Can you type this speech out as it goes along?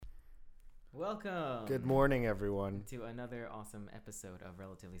Welcome. Good morning, everyone. To another awesome episode of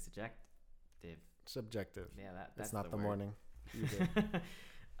Relatively Subjective. Subjective. Yeah, that's it's not the word. Morning. You did.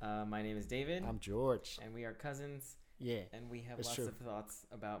 My name is David. I'm George. And we are cousins. Yeah. And we have lots true. of thoughts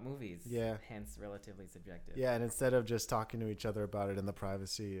about movies. Yeah. Hence, Relatively Subjective. Yeah, and instead of just talking to each other about it in the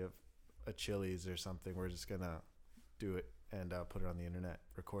privacy of a Chili's or something, we're just going to do it and put it on the internet.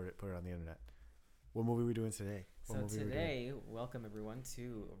 Record it, put it on the internet. What movie are we doing today? So today, welcome everyone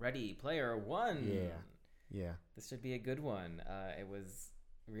to Ready Player One. Yeah. This should be a good one. It was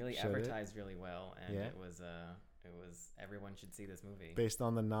really advertised really well, and it was everyone should see this movie. Based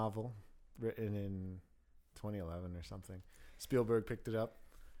on the novel written in 2011 or something. Spielberg picked it up.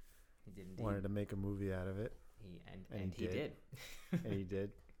 He did indeed. Wanted to make a movie out of it. He did. And he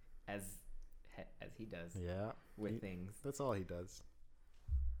did. As he does. Yeah. With things. That's all he does.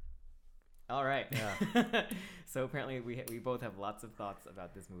 All right. Yeah. So apparently we both have lots of thoughts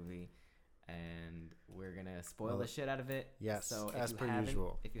about this movie, and we're gonna spoil the shit out of it. Yes. So as per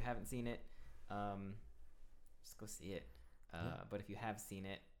usual. If you haven't seen it, just go see it. But if you have seen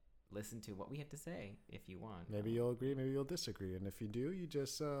it, listen to what we have to say if you want. Maybe you'll agree, maybe you'll disagree, and if you do, you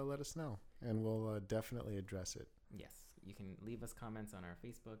just let us know, and we'll definitely address it. Yes, you can leave us comments on our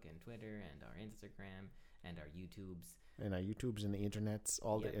Facebook and Twitter and our Instagram and our YouTubes. And our YouTubes and the internets,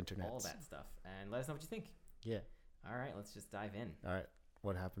 the internets. All that stuff. And let us know what you think. Yeah. All right, let's just dive in. All right,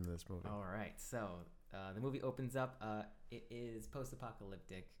 what happened to this movie? All right, so the movie opens up. It is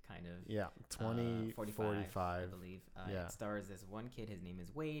post-apocalyptic, kind of. Yeah, 2045, I believe. It stars this one kid. His name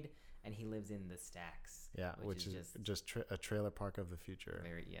is Wade, and he lives in the Stacks. Yeah, which is just a trailer park of the future.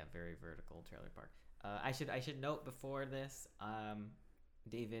 Very vertical trailer park. I should note before this,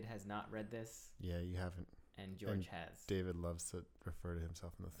 David has not read this. Yeah, you haven't. And George has. David loves to refer to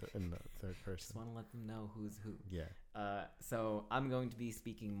himself in the third person. Just want to let them know who's who. Yeah. So I'm going to be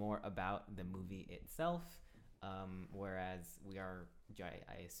speaking more about the movie itself, whereas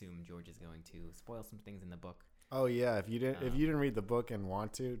I assume George is going to spoil some things in the book. Oh yeah, if you didn't read the book and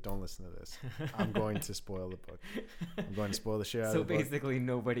want to, don't listen to this. I'm going to spoil the book. I'm going to spoil the shit out of the book. So basically,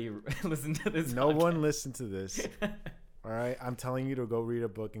 nobody listened to this. No one listened to this. All right, I'm telling you to go read a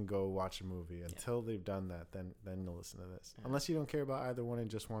book and go watch a movie. Until they've done that, then you'll listen to this. Yeah. Unless you don't care about either one and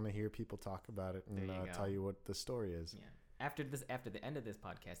just want to hear people talk about it and tell you what the story is. Yeah. After the end of this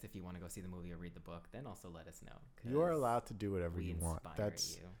podcast, if you want to go see the movie or read the book, then also let us know. You are allowed to do whatever you want.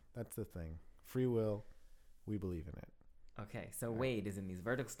 That's the thing. Free will. We believe in it. Okay, so Wade is in these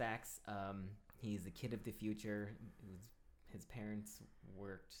vertical stacks. He's a kid of the future his parents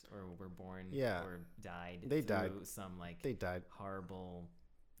worked or were born or died. They died. Some horrible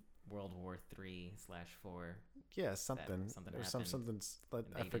World War III/4. Yeah, something. Something.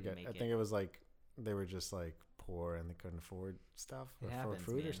 I forget. I think it was like they were just like poor and they couldn't afford stuff or afford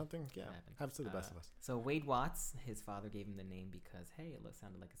food or something. Yeah, happens to the best of us. So Wade Watts, his father gave him the name because it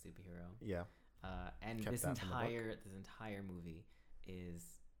sounded like a superhero. Yeah. And this entire movie is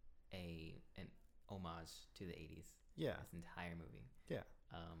an homage to the 80s. Yeah. This entire movie. Yeah.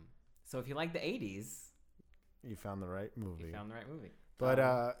 So if you like the 80s, you found the right movie.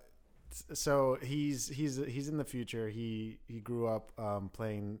 But so he's in the future. He grew up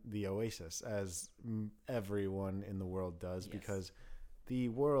playing the Oasis, as everyone in the world does, because the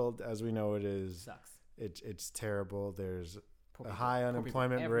world as we know it sucks. It's terrible. There's a high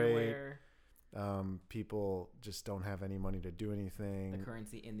unemployment rate. People just don't have any money to do anything. The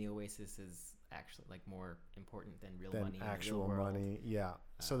currency in the Oasis is actually more important than money. Actual money. Yeah.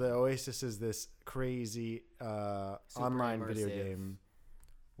 So the Oasis is this crazy online video game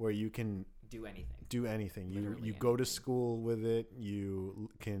where you can do anything. You go to school with it. You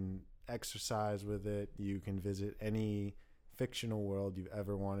can exercise with it. You can visit any fictional world you've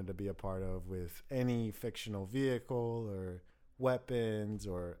ever wanted to be a part of with any fictional vehicle or weapons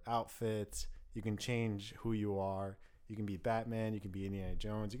or outfits. You can change who you are. You can be Batman. You can be Indiana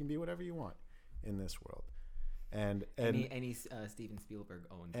Jones. You can be whatever you want in this world. And any Steven Spielberg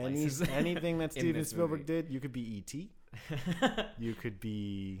owned places. Anything that Steven Spielberg did, you could be E.T. You could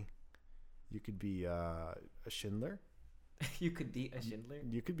be a Schindler. You could be a Schindler.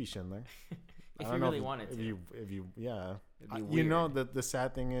 You could be Schindler. If you really wanted to. If you yeah. It'd be weird. You know that the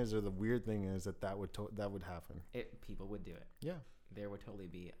sad thing is, or the weird thing is, that would happen. People would do it. Yeah. There would totally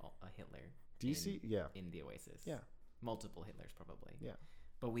be a Hitler. Do you see? Yeah. In the Oasis. Yeah. Multiple Hitlers probably. Yeah.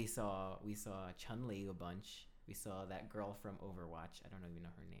 But we saw Chun-Li a bunch. We saw that girl from Overwatch. I don't even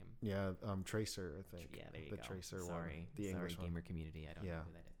know her name. Yeah, Tracer, I think. Yeah, there you go. The Tracer one. The English gamer one. community. I don't know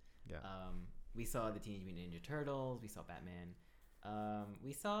who that is. Yeah. We saw the Teenage Mutant Ninja Turtles. We saw Batman.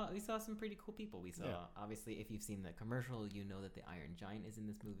 We saw some pretty cool people. We saw obviously, if you've seen the commercial, you know that the Iron Giant is in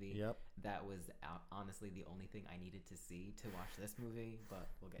this movie. Yep. That was honestly the only thing I needed to see to watch this movie, but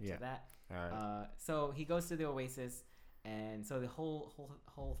we'll get to that. All right. So he goes to the Oasis, and so the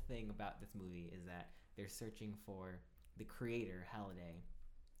whole thing about this movie is that they're searching for the creator, Halliday.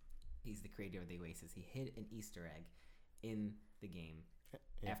 He's the creator of the Oasis. He hid an Easter egg in the game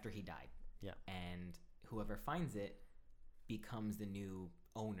after he died. Yeah. And whoever finds it becomes the new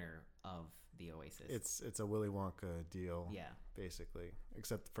owner of the Oasis. It's a Willy Wonka deal. Yeah. Basically.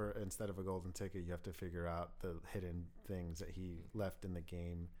 Except for instead of a golden ticket, you have to figure out the hidden things that he left in the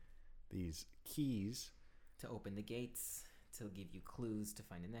game. These keys. To open the gates, to give you clues to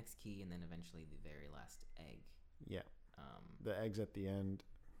find the next key, and then eventually the very last egg. Yeah. The eggs at the end,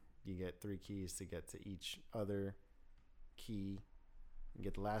 you get 3 keys to get to each other key. You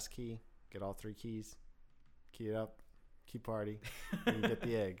get the last key, get all 3 keys, key it up, key party, and you get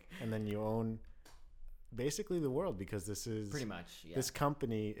the egg. And then you own basically the world, because this is pretty much, this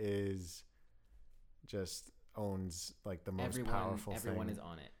company is just owns like the most powerful thing. Everyone is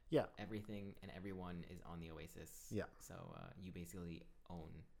on it. Yeah. Everything and everyone is on the Oasis. Yeah. So you basically own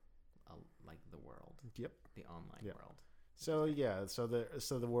like the world. Yep. The online world. So yeah, so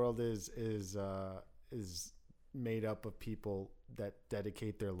the world is made up of people that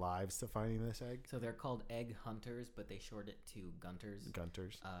dedicate their lives to finding this egg. So they're called egg hunters, but they short it to gunters.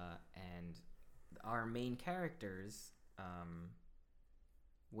 Gunters. And our main characters,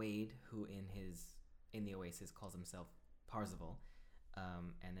 Wade, who in the Oasis calls himself Parzival,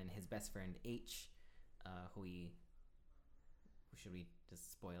 and then his best friend H, who should we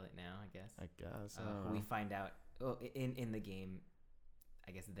just spoil it now? I guess. Who we find out in the game,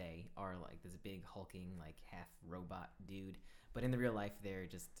 I guess they are like this big hulking like half robot dude, but in the real life they're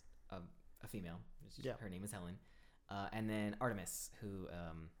just a female. Her name is Helen, and then Artemis, who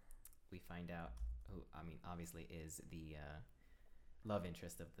we find out, who I mean obviously is the love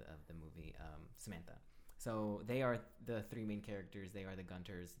interest of the movie, Samantha. So they are the 3 main characters. They are the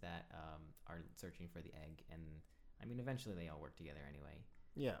gunters that are searching for the egg, and I mean eventually they all work together anyway.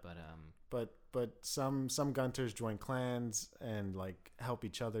 Yeah, but some gunters join clans and like help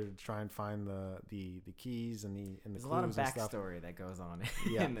each other to try and find the keys and the there's clues. A lot of backstory backstory that goes on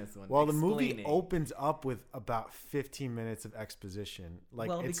in this one. Well, the movie opens up with about 15 minutes of exposition. Like,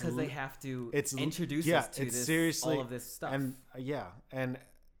 because they have to introduce us to this, seriously, all of this stuff. And and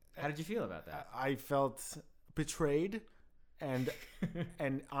how did you feel about that? I felt betrayed, and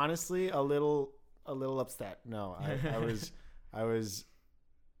and honestly a little upset. No,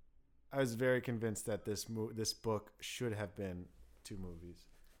 I was very convinced that this book should have been 2 movies.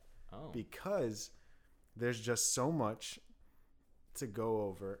 Oh. Because there's just so much to go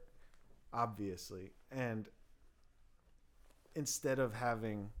over, obviously. And instead of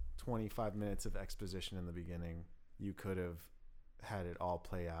having 25 minutes of exposition in the beginning, you could have had it all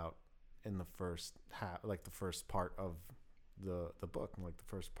play out in the first half, like the first part of the book, like the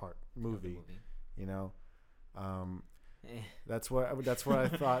first part movie. You know? That's what I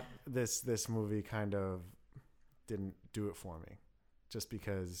thought this movie kind of didn't do it for me, just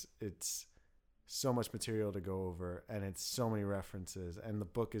because it's so much material to go over and it's so many references, and the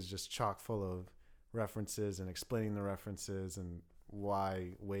book is just chock full of references and explaining the references and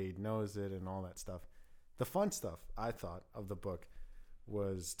why Wade knows it and all that stuff. The fun stuff, I thought, of the book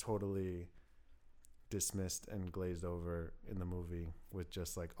was totally dismissed and glazed over in the movie, with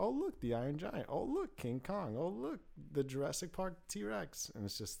just like, oh look, the Iron Giant, oh look, King Kong, oh look, the Jurassic Park T-Rex, and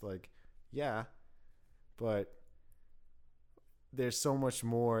it's just like, yeah, but there's so much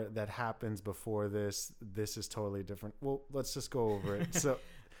more that happens before this. This is totally different. Well, let's just go over it. So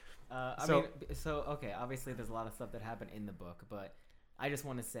okay, obviously there's a lot of stuff that happened in the book, but I just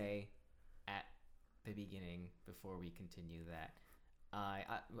want to say at the beginning, before we continue, that I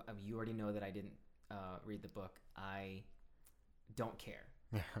you already know that I didn't read the book. I don't care.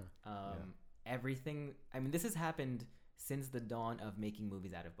 Everything, I mean, this has happened since the dawn of making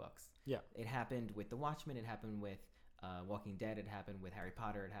movies out of books. Yeah. It happened with The Watchmen. It happened with Walking Dead. It happened with Harry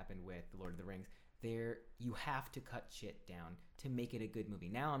Potter. It happened with The Lord of the Rings. You have to cut shit down to make it a good movie.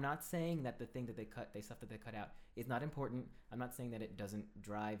 Now, I'm not saying that the stuff that they cut out is not important. I'm not saying that it doesn't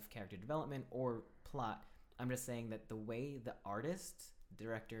drive character development or plot. I'm just saying that the way the artist,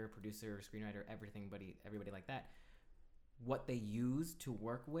 director, producer, screenwriter, everybody like that, what they use to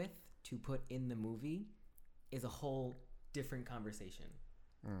work with to put in the movie is a whole different conversation.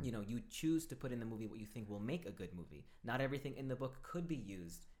 You know, you choose to put in the movie what you think will make a good movie. Not everything in the book could be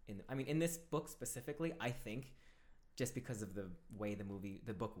used in this book specifically. I think just because of the way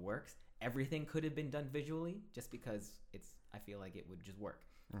the book works, everything could have been done visually just because I feel like it would just work.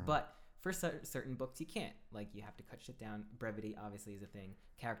 Mm-hmm. But for certain books, you can't. Like, you have to cut shit down. Brevity obviously is a thing.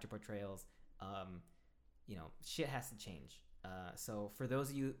 Character portrayals, shit has to change. So for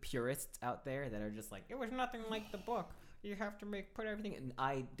those of you purists out there that are just like, it was nothing like the book, you have to put everything, and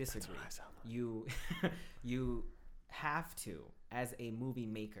I disagree. That's what I sound like. You have to, as a movie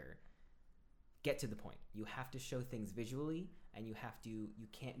maker, get to the point. You have to show things visually, and you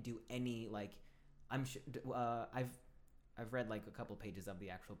can't do any, like, I'm sure I've read like a couple pages of the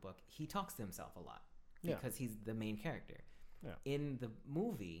actual book. He talks to himself a lot because he's the main character. Yeah. In the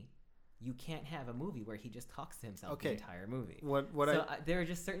movie, you can't have a movie where he just talks to himself the entire movie. There are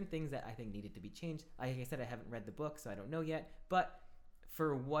just certain things that I think needed to be changed. Like I said, I haven't read the book, so I don't know yet. But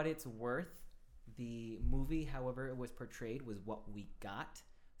for what it's worth, the movie, however it was portrayed, was what we got.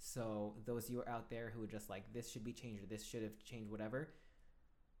 So those of you out there who are just like, this should be changed or this should have changed, whatever,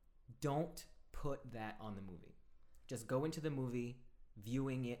 don't put that on the movie. Just go into the movie,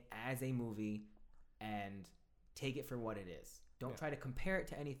 viewing it as a movie, and take it for what it is. Don't try to compare it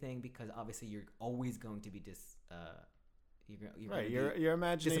to anything, because obviously you're always going to be your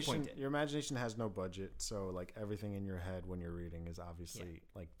imagination has no budget, so like everything in your head when you're reading is obviously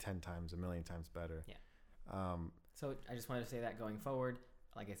like 10 times, a million times better. So I just wanted to say that going forward,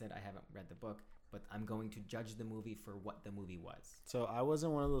 like I said, I haven't read the book, but I'm going to judge the movie for what the movie was. So I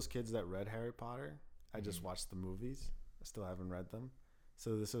wasn't one of those kids that read Harry Potter. I just watched the movies. I still haven't read them.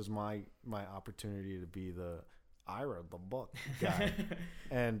 So this was my opportunity to be I read the book guy.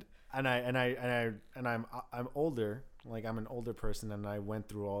 and I'm older. Like, I'm an older person, and I went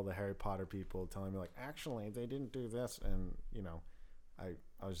through all the Harry Potter people telling me like, actually they didn't do this, and I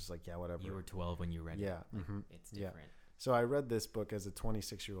was just like, yeah, whatever. You were 12 when you read it. Yeah. Mm-hmm. It's different. Yeah. So I read this book as a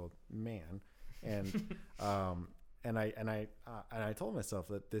 26-year-old man, and and I told myself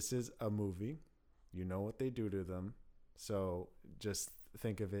that this is a movie. You know what they do to them, so just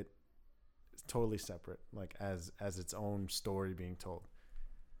think of it totally separate, like as its own story being told.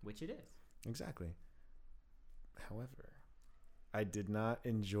 Which it is. Exactly. However, I did not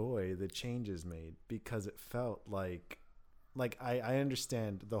enjoy the changes made, because it felt like I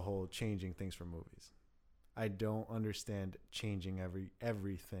understand the whole changing things for movies. I don't understand changing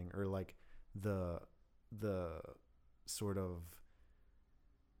everything, or like the sort of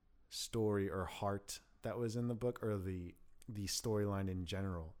story or heart that was in the book, or the storyline in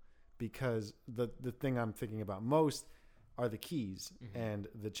general, because the thing I'm thinking about most are the keys and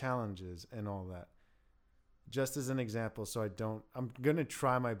the challenges and all that. Just as an example, so I'm gonna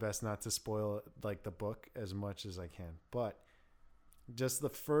try my best not to spoil like the book as much as I can, but just the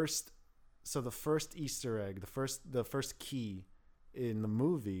first Easter egg, the first key in the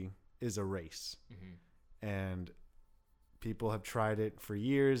movie is a race. And people have tried it for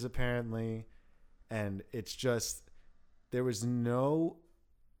years apparently, and it's just there was no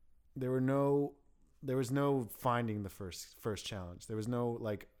finding the first challenge. There was no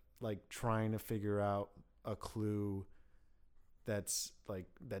like trying to figure out a clue that's like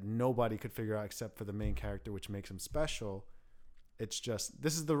that nobody could figure out except for the main character, which makes him special. It's just,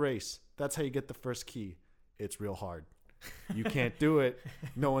 this is the race. That's how you get the first key. It's real hard. You can't do it.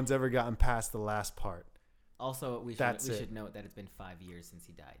 No one's ever gotten past the last part. Also, we should note that it's been 5 years since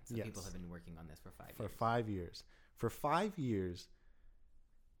he died. So people have been working on this for 5 years. For 5 years. For 5 years,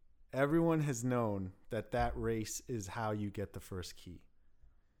 everyone has known that race is how you get the first key.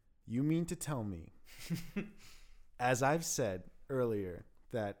 You mean to tell me, as I've said earlier,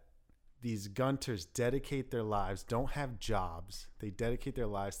 that these Gunters dedicate their lives, don't have jobs. They dedicate their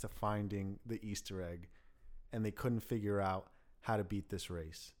lives to finding the Easter egg, and they couldn't figure out how to beat this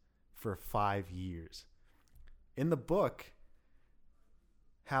race for 5 years. In the book,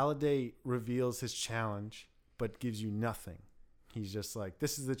 Halliday reveals his challenge, but gives you nothing. He's just like,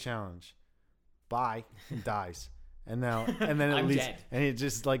 this is the challenge. Bye. And dies. And then it leaves, dead. And he's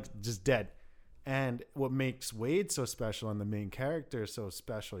just dead. And what makes Wade so special and the main character so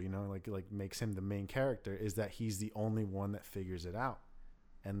special, like makes him the main character, is that he's the only one that figures it out.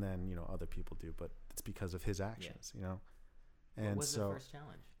 And then, other people do, but it's because of his actions, And what was so the first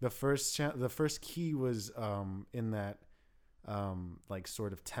challenge? The first key was in that like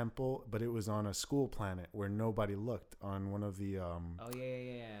sort of temple, but it was on a school planet where nobody looked, on one of the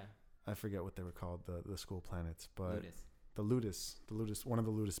I forget what they were called, the school planets, but the Ludus, one of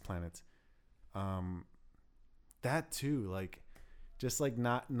the Ludus planets. That too, like just like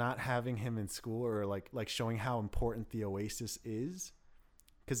not having him in school, or like showing how important the Oasis is,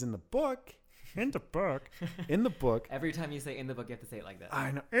 because in the book, every time you say in the book, you have to say it like that.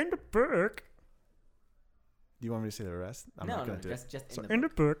 I know. In the book, Do you want me to say the rest? I'm no, not going no, to do just it. So in the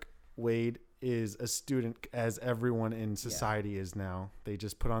book. Wade is a student, as everyone in society is now. They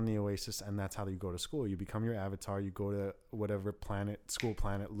just put on the Oasis, and that's how you go to school. You become your avatar. You go to whatever school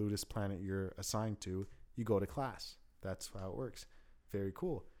planet, Ludus planet you're assigned to. You go to class. That's how it works. Very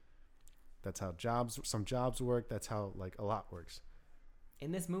cool. That's how some jobs work. That's how like a lot works.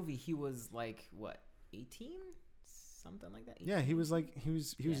 In this movie, he was like what, 18? Something like that. 18? Yeah, he was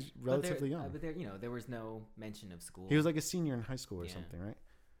relatively young. But there was no mention of school. He was like a senior in high school or something, right?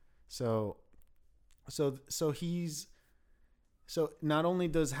 So not only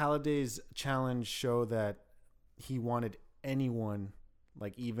does Halliday's challenge show that he wanted anyone,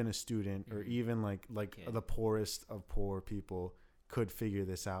 like even a student or even like the poorest of poor people could figure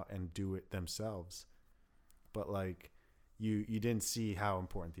this out and do it themselves, but like you didn't see how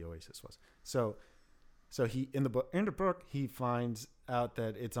important the Oasis was. So he in the book he finds out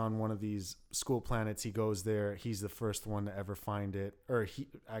that it's on one of these school planets. He goes there. He's the first one to ever find it. Or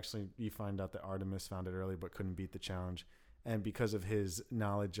you find out that Artemis found it early but couldn't beat the challenge. And because of his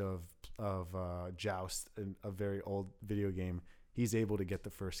knowledge of Joust, a very old video game, he's able to get the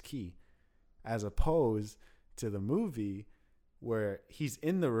first key. As opposed to the movie where he's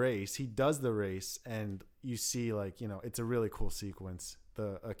in the race, he does the race, and you see it's a really cool sequence.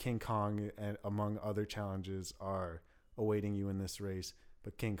 The King Kong and among other challenges are awaiting you in this race,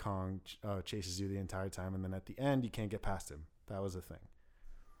 but King Kong chases you the entire time, and then at the end you can't get past him. That was a thing.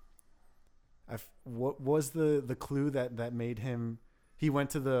 What was the clue that made him? He went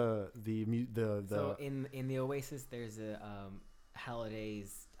to the So in the Oasis, there's a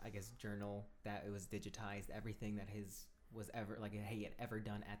Halliday's, I guess, journal that it was digitized. Everything that he had ever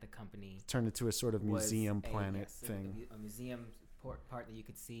done at the company turned into a sort of museum planet thing. A museum part that you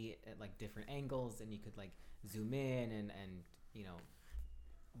could see at like different angles, and you could like zoom in and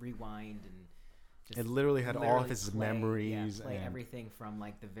rewind, and just it literally had all of his memories and everything from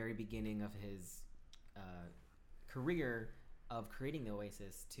like the very beginning of his career of creating the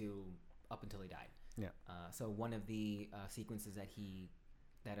Oasis to up until he died. Yeah. So one of the sequences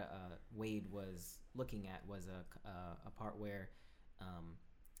that Wade was looking at was a part where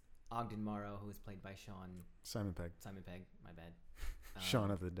Ogden Morrow, who was played by Simon Pegg, my bad.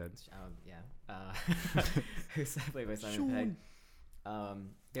 Shaun of the Dead. Who's played by Simon Pegg.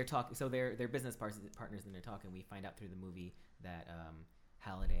 They're talking. So they're business partners, and they're talking. We find out through the movie that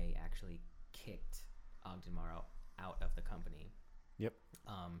Halliday actually kicked Ogden Morrow out of the company. Yep.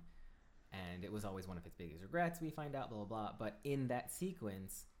 And it was always one of his biggest regrets. We find out, blah blah blah. But in that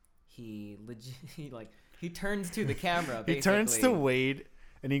sequence, he turns to the camera. He turns to Wade.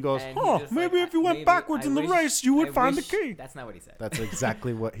 And he goes, maybe like, if you went backwards in the race, you would find the key. That's not what he said. That's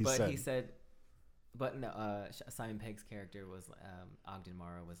exactly what he said. But he said, no, Simon Pegg's character was, Ogden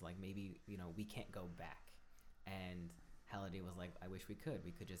Morrow was like, maybe, we can't go back. And Halliday was like, I wish we could.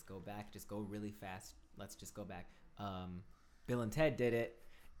 We could just go back, just go really fast. Let's just go back. Bill and Ted did it.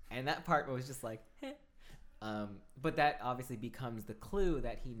 And that part was just like, but that obviously becomes the clue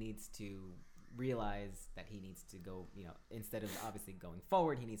that he needs to realize that he needs to go, instead of obviously going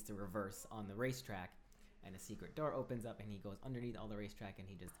forward, he needs to reverse on the racetrack, and a secret door opens up and he goes underneath all the racetrack, and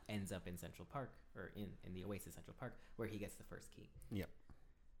he just ends up in Central Park, or in the Oasis Central Park, where he gets the first key. Yep.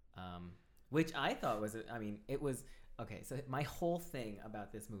 Which I thought was, it was, okay, so my whole thing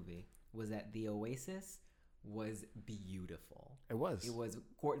about this movie was that the Oasis was beautiful. It was.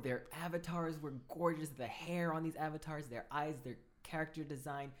 Their avatars were gorgeous, the hair on these avatars, their eyes, their character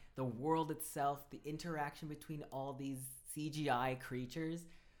design, the world itself, the interaction between all these CGI creatures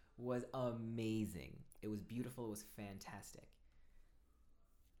was amazing. It was beautiful. It was fantastic.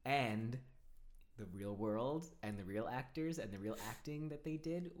 And the real world and the real actors and the real acting that they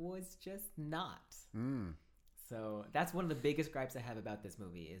did was just not. So that's one of the biggest gripes I have about this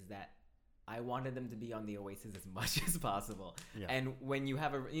movie, is that I wanted them to be on the Oasis as much as possible. Yeah. And when you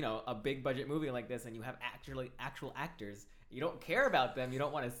have a big budget movie like this and you have actual actors, you don't care about them, you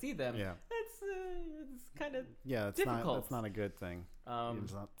don't want to see them. Yeah. It's kind of difficult. That's not a good thing.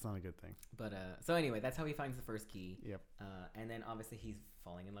 It's not a good thing. But so anyway, that's how he finds the first key. Yep. And then obviously he's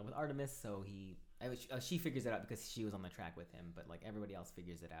falling in love with Artemis, so she figures it out because she was on the track with him, but like everybody else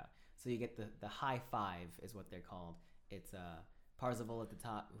figures it out. So you get the high five is what they're called. It's Parzival at the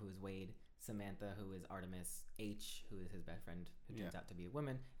top, who is Wade, Samantha, who is Artemis, H, who is his best friend, who turns out to be a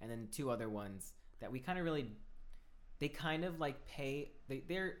woman, and then two other ones that we kind of really, they kind of like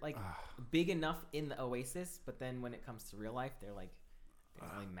they're like big enough in the Oasis, but then when it comes to real life, they're like, they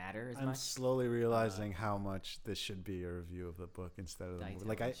don't really matter as much. I'm slowly realizing how much this should be a review of the book instead of the movie. Oh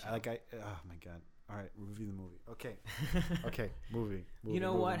my god, All right, review the movie. Okay, movie. You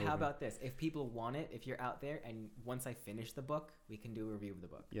know what? How about this? If people want it, if you're out there, and once I finish the book, we can do a review of the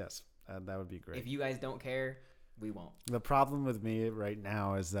book. Yes, that would be great. If you guys don't care, we won't. The problem with me right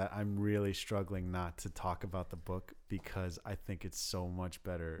now is that I'm really struggling not to talk about the book because I think it's so much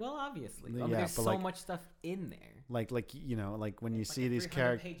better. Well, obviously, there's so much stuff in there. Like when you see these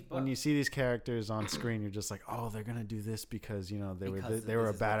characters on screen, you're just like, oh, they're gonna do this because they were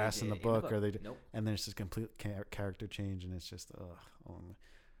a badass in the book, or they nope. And there's this complete character change, and it's just all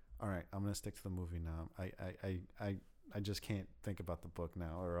right, I'm gonna stick to the movie now. I just can't think about the book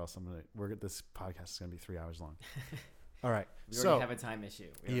now, or else this podcast is gonna be 3 hours long. All right, we already have a time issue.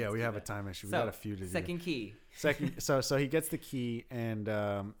 We have a time issue. We got a few to do. Second key. So he gets the key, and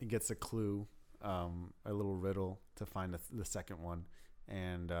he gets a clue, a little riddle to find the second one,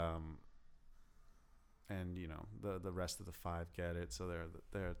 and the rest of the 5 get it, so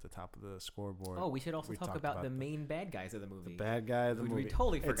they're at the top of the scoreboard. Oh, we should also talk about the main bad guys of the movie. The bad guy of the movie. We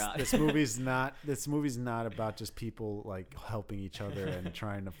totally forgot. This movie's not about just people like helping each other and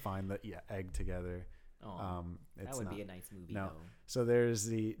trying to find the egg together. Oh, that would be a nice movie. No. Though. So there's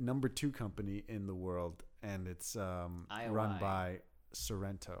the number 2 company in the world, and it's run by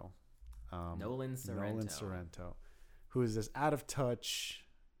Sorrento. Nolan Sorrento, who is this out of touch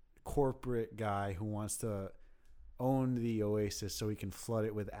corporate guy who wants to own the Oasis so he can flood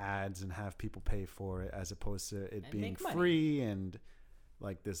it with ads and have people pay for it, as opposed to it being free and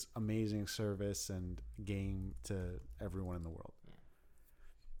like this amazing service and game to everyone in the world. Yeah.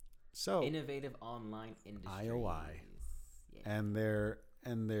 So innovative online industry. IOI. Yeah.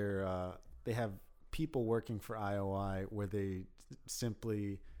 And they have people working for IOI where they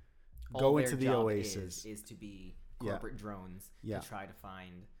simply go into the Oasis is to be corporate drones to try to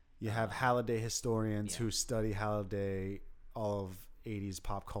find. You have Halliday historians who study Halliday, all of 80s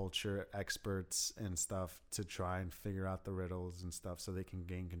pop culture experts and stuff, to try and figure out the riddles and stuff so they can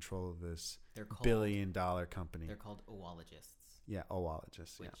gain control of this billion-dollar company. They're called oologists. Yeah,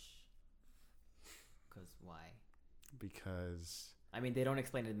 oologists. Because why? Because... I mean, they don't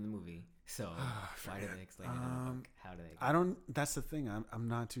explain it in the movie, so why do they explain it in the book? How do they... That's the thing. I'm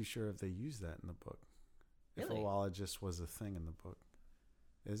not too sure if they use that in the book. Really? If oologist was a thing in the book.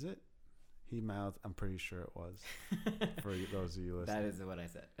 Is it? He mouthed, I'm pretty sure it was. For those of you listening. That is what I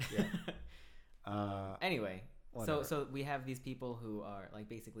said. Yeah. Anyway, so we have these people who are like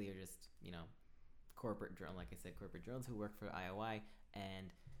basically are just, corporate drone, like I said, corporate drones who work for IOI,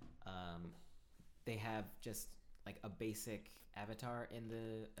 and they have just like a basic avatar in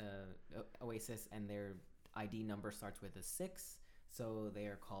the Oasis, and their ID number starts with a 6, so they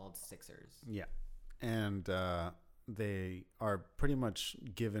are called Sixers. Yeah. And they are pretty much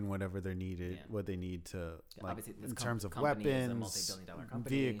given whatever they're needed, what they need to, like, in terms of weapons,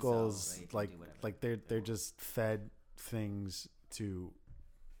 vehicles, so like they're just fed things to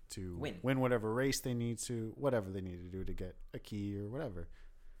win whatever race they need to, whatever they need to do to get a key or whatever.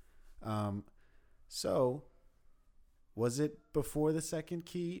 So was it before the second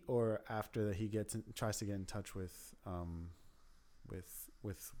key or after that he tries to get in touch with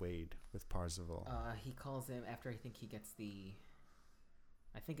Wade, with Parzival? He calls him after I think it's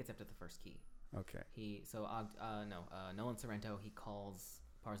after the first key. Okay. Nolan Sorrento, he calls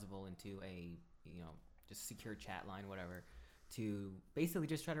Parzival into a, just secure chat line, whatever, to basically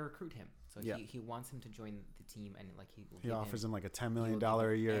just try to recruit him. So he wants him to join the team, and like he offers him like a $10 million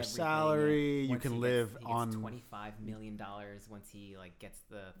a year salary. You can live on $25 million once he like gets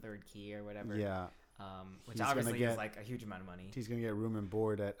the third key or whatever. Yeah. Which obviously is like a huge amount of money. He's gonna get room and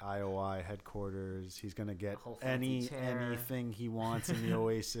board at IOI headquarters. He's gonna get anything he wants in the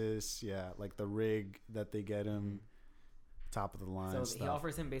Oasis. Yeah, like the rig that they get him, top of the line. So stuff. He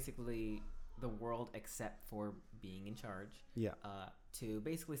offers him basically the world except for being in charge. Yeah. To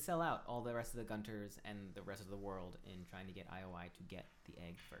basically sell out all the rest of the Gunters and the rest of the world in trying to get IOI to get the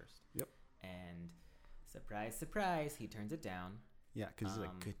egg first. Yep. And surprise, surprise, he turns it down. Yeah, because he's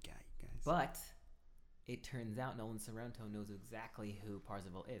a good guy, you guys. But it turns out Nolan Sorrento knows exactly who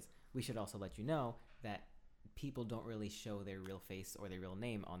Parzival is. We should also let you know that people don't really show their real face or their real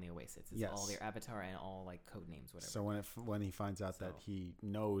name on the Oasis. It's all their avatar and all like code names, whatever. So when he finds out that he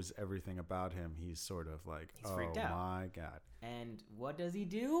knows everything about him, he's sort of like, freaked out. My God. And what does he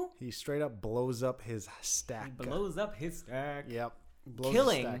do? He straight up blows up his stack. He blows up his stack. Yep. Blows his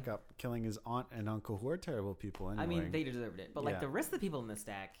stack up, killing his aunt and uncle, who are terrible people anyway. I mean, they deserved it. But like the rest of the people in the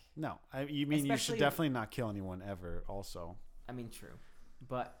stack... No. You should definitely not kill anyone ever also. I mean, true.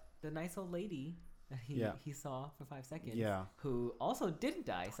 But the nice old lady that he saw for 5 seconds, who also didn't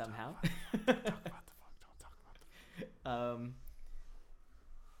die somehow. Don't talk about the fuck. Don't talk about the fuck.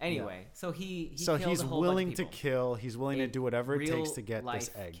 Anyway, so he so killed he's a whole willing bunch to of people. kill. He's willing to do whatever it takes to get this Real-life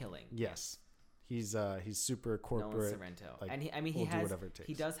egg. killing. Yes. He's super Nolan corporate. Sorrento. Like, And he will do has whatever it takes.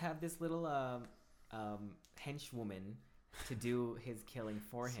 he does have this little henchwoman to do his killing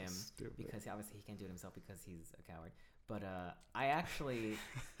for him because obviously he can't do it himself because he's a coward. But I actually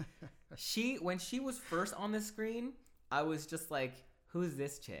when she was first on the screen, I was just like, who's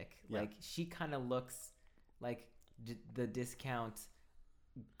this chick? Yeah. Like she kind of looks like the discount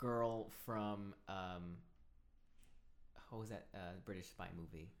girl from what was that British spy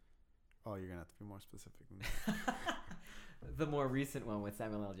movie? Oh, you're gonna have to be more specific than that. The more recent one with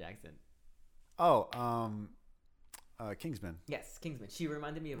Samuel L. Jackson. Oh, Kingsman. Yes, Kingsman. She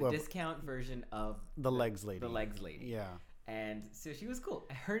reminded me of a discount version of the Legs Lady. The Legs Lady. Yeah. And so she was cool.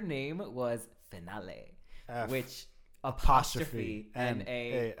 Her name was Finale, which apostrophe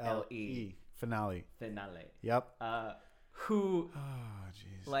N-A-L-E. Finale. Yep. Who? Oh,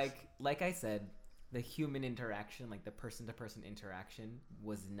 jeez. Like I said, the human interaction, like the person-to-person interaction,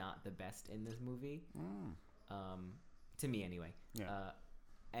 was not the best in this movie. To me, anyway. Yeah.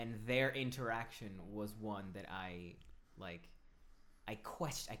 And their interaction was one that I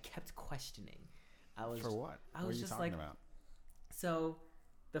kept questioning. For what? I was just like, about? So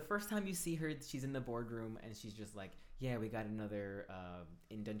the first time you see her, she's in the boardroom and she's just like, yeah, we got another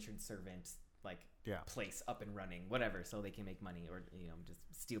indentured servant place up and running, whatever, so they can make money or just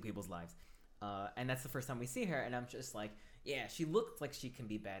steal people's lives. And that's the first time we see her, and I'm just like, yeah, she looks like she can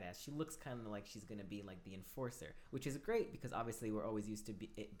be badass. She looks kind of like she's gonna be like the enforcer, which is great because obviously we're always used to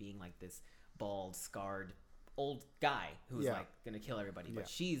it being like this bald, scarred old guy who's like gonna kill everybody, but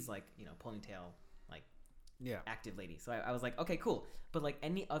she's like ponytail, like active lady. So I was like, okay, cool. But like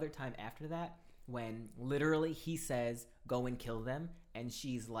any other time after that, when literally he says go and kill them, and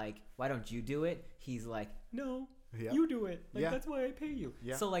she's like, why don't you do it? He's like, no. Yep. You do it. Like that's why I pay you.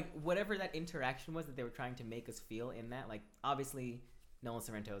 Yeah. So like whatever that interaction was that they were trying to make us feel in that, like obviously Nolan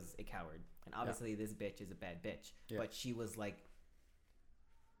Sorrento is a coward, and obviously this bitch is a bad bitch. Yeah. But she was like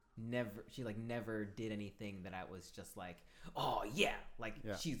never did anything that I was just like, oh yeah, like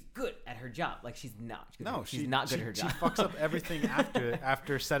she's good at her job. Like she's not. She's not good at her job. She fucks up everything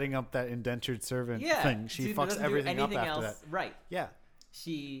after setting up that indentured servant thing. She fucks everything up after that. Right. Yeah.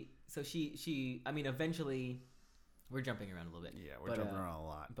 She. I mean, eventually. We're jumping around a little bit. Yeah, we're jumping around a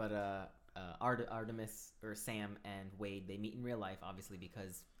lot. But Artemis or Sam and Wade, they meet in real life, obviously,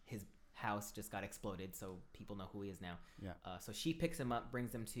 because his house just got exploded, so people know who he is now. Yeah. So she picks him up,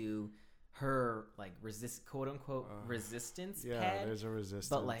 brings him to her like quote unquote resistance pad. Yeah, there's a resistance.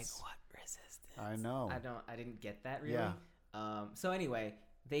 But like, what resistance? I know. I didn't get that really. Yeah. So anyway,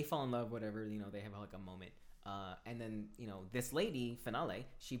 they fall in love. Whatever. They have like a moment. And then this lady Finale,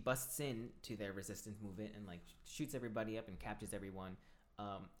 she busts in to their resistance movement and like shoots everybody up and captures everyone,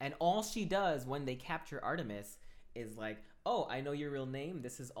 and all she does when they capture Artemis is like, oh, I know your real name,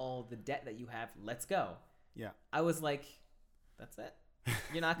 this is all the debt that you have, let's go. Yeah. I was like, that's it?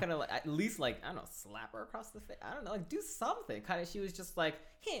 You're not gonna at least like, I don't know, slap her across the face? I don't know, like do something. Kind of. She was just like,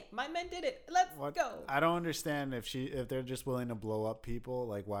 hey, my men did it, let's go. I don't understand if they're just willing to blow up people,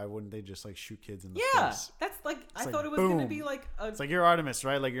 like why wouldn't they just like shoot kids in the face? That's like, I thought it was gonna be like it's like you're Artemis,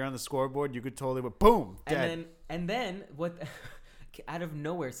 right? Like you're on the scoreboard, you could totally boom, dead. And then what out of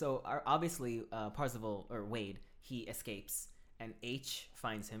nowhere, so obviously Parzival or Wade, he escapes, and H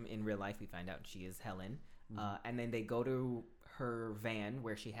finds him in real life. We find out she is Helen. And then they go to her van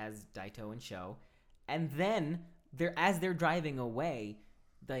where she has Daito and Sho, and then as they're driving away,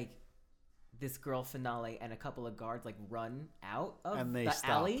 like this girl Finale and a couple of guards like run out of the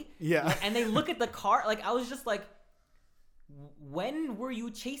alley, and they look at the car. Like I was just like, when were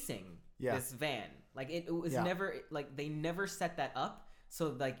you chasing this van? Like it was never like they never set that up.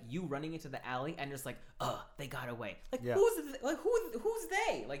 So like you running into the alley and just like, they got away. Like who's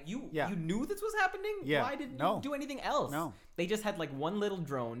they? Like you knew this was happening? Yeah. Why didn't you do anything else? No. They just had like one little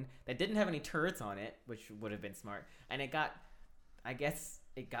drone that didn't have any turrets on it, which would have been smart. And it got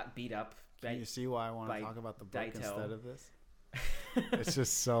beat up. Can you see why I want to talk about the book instead of this? It's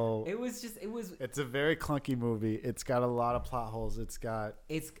just so. It's a very clunky movie. It's got a lot of plot holes. It's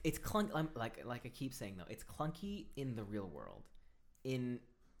clunky. Like I keep saying though, it's clunky in the real world. In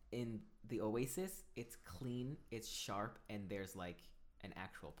the Oasis, it's clean, it's sharp, and there's like an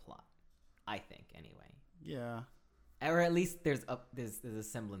actual plot. I think anyway. Yeah. Or at least there's a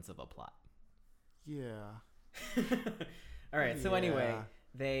semblance of a plot. Yeah. All right. So anyway,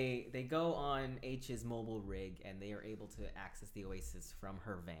 they go on H's mobile rig and they are able to access the Oasis from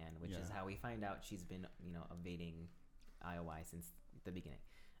her van, which is how we find out she's been evading IOI since the beginning.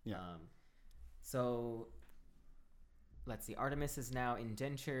 Yeah. So let's see, Artemis is now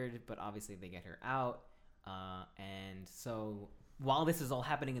indentured, but obviously they get her out. And so while this is all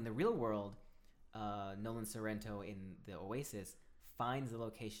happening in the real world, Nolan Sorrento in the Oasis finds the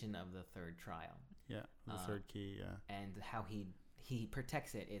location of the third trial. Yeah, the third key, yeah. And how he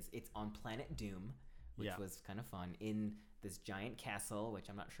protects it is it's on Planet Doom, which was kind of fun, in this giant castle, which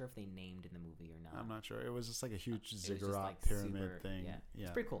I'm not sure if they named in the movie or not. I'm not sure. It was just like a huge ziggurat pyramid thing. Yeah. Yeah,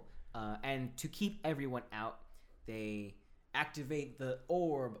 it's pretty cool. And to keep everyone out, they activate the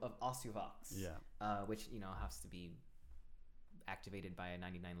orb of Osuvox. Yeah. Which, has to be activated by a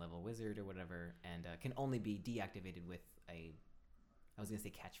 99 level wizard or whatever, and can only be deactivated with I was gonna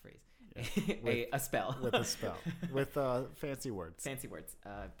say catchphrase, a spell. With a spell, with fancy words. Fancy words,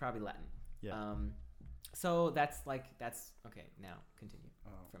 probably Latin. Yeah. So that's okay. Now continue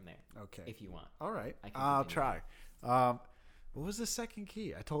from there. Okay. If you want. All right. I'll try. What was the second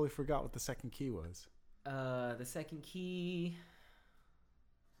key? I totally forgot what the second key was. The second key.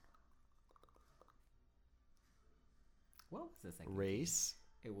 What was the second? Race.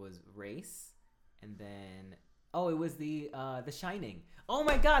 Key? It was race, and then it was the Shining. Oh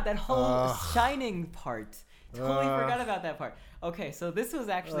my God, that whole Shining part. Totally forgot about that part. Okay, so this was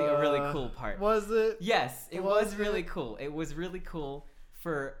actually a really cool part. Was it? Yes, it was really cool. It was really cool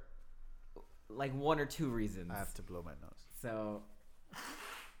for like one or two reasons. I have to blow my nose.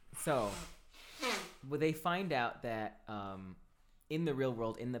 So they find out that in the real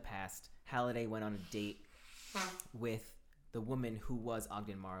world, in the past, Halliday went on a date with the woman who was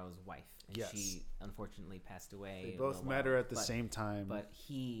Ogden Morrow's wife. And she unfortunately passed away. They both met her at the same time. But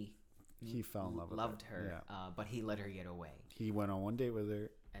he fell in love with her. Loved her, but he let her get away. He went on one date with her.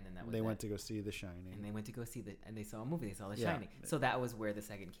 And then they went to go see The Shining. And they went to go see and they saw a movie. They saw The Shining. So that was where the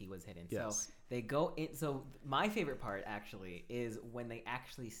second key was hidden. Yes. So they go in. So my favorite part actually is when they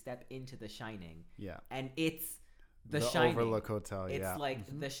actually step into The Shining. Yeah. And it's The Shining. Overlook Hotel. It's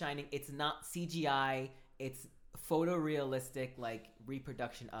like The Shining. It's not CGI. It's photorealistic, like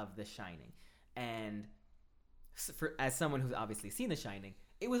reproduction of The Shining. And as someone who's obviously seen The Shining,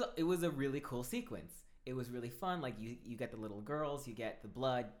 it was a really cool sequence. It was really fun. Like you get the little girls, you get the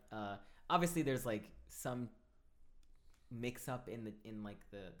blood. Obviously, there's like some mix up in the.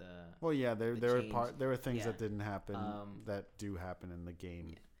 Well, yeah, there were things that didn't happen that do happen in the game.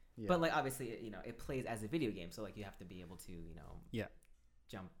 Yeah. Yeah. But like obviously, it plays as a video game, so like you have to be able to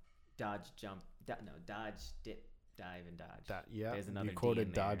jump, dodge, dip, dive, and dodge. There's another you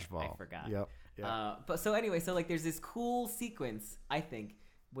quoted D in there. dodgeball. I forgot. Yep. But so anyway, so like there's this cool sequence, I think,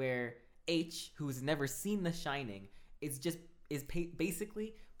 where H, who's never seen The Shining, is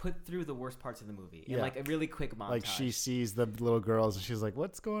basically put through the worst parts of the movie in like a really quick montage. Like she sees the little girls and she's like,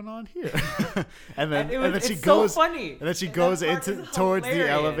 "What's going on here?" and then she it's goes so funny. And then she goes towards the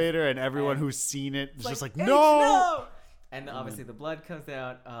elevator, and everyone who's seen it is just like, "No!" And then obviously the blood comes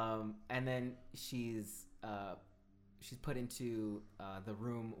out, and then she's put into the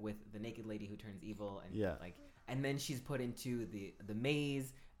room with the naked lady who turns evil, and and then she's put into the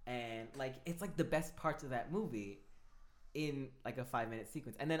maze, and like it's like the best parts of that movie in like a 5-minute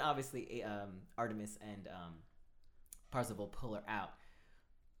sequence. And then obviously Artemis and Parzival pull her out,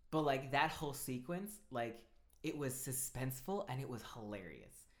 but like that whole sequence, like it was suspenseful and it was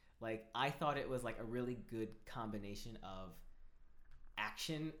hilarious. Like I thought it was like a really good combination of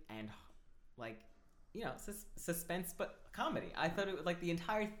action and like suspense, but comedy. I thought it was like the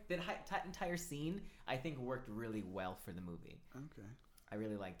entire scene, I think, worked really well for the movie. Okay. I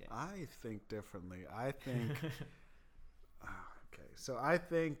really liked it. I think differently. I think okay. So I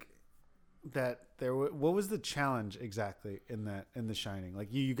think that what was the challenge exactly in The Shining?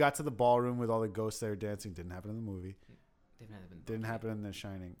 Like you got to the ballroom with all the ghosts there dancing. Didn't happen in the movie. Didn't happen in The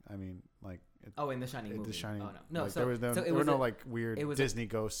Shining. I mean, like. In The Shining movie. The Shining. Oh no. Like, there were no like weird Disney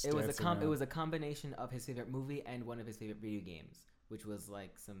ghosts. It was a combination of his favorite movie and one of his favorite video games, which was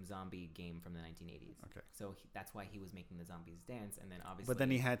like some zombie game from the 1980s. Okay. So that's why he was making the zombies dance, and then obviously. But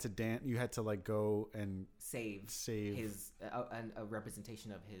then he had to dance. You had to like go and save his and a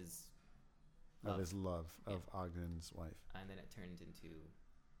representation of his. Of his love of Ogden's wife. And then it turned into.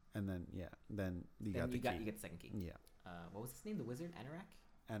 And then you get the second key. Yeah. What was his name? The wizard,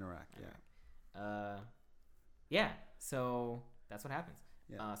 Anorak. Yeah. So that's what happens.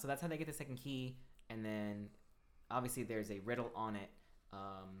 Yeah. So that's how they get the second key, and then obviously there's a riddle on it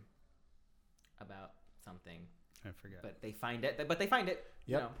about something. I forget. But they find it.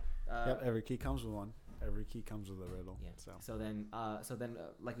 Yep. Yep. Every key comes with one. Every key comes with a riddle. Yeah. So then,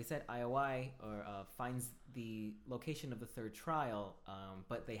 like we said, IOI finds the location of the third trial,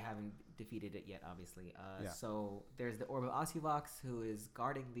 but they haven't defeated it yet, obviously. So there's the Orb of Osuvox, who is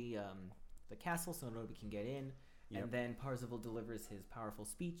guarding the castle, so nobody can get in. And then Parzival delivers his powerful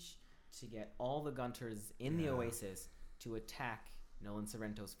speech to get all the Gunters in the Oasis to attack Nolan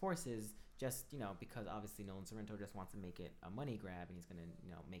Sorrento's forces, just, because obviously Nolan Sorrento just wants to make it a money grab, and he's going to,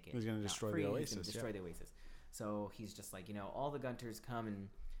 make it. He's going to destroy the Oasis. He's going to destroy the Oasis. So he's just like, all the Gunters come and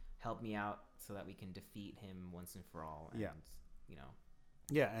help me out so that we can defeat him once and for all. And,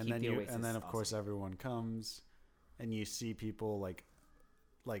 and then of course everyone comes, and you see people like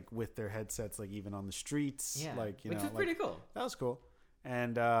with their headsets, like even on the streets, which was pretty cool. That was cool.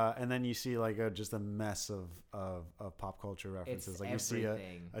 And then you see just a mess of pop culture references. Like everything. You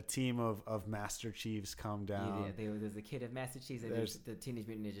see a team of Master Chiefs come down. There's a kid of Master Chiefs. There's the Teenage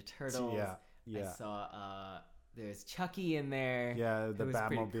Mutant Ninja Turtles. I saw there's Chucky in there. Yeah, the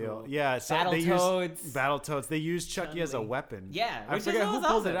Batmobile. Cool. Yeah, so Battletoads. They used Chucky as a weapon. Yeah, I forget who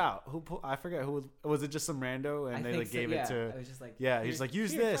pulled it out. I forget who was it. Just some rando, and they gave it to. It was just like he's like,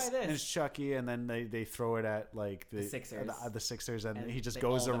 use this, and it's Chucky, and then they throw it at like the Sixers. The Sixers, and he just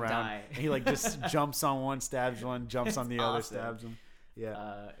goes around. And he like just jumps on one, stabs one, jumps on the other, stabs him.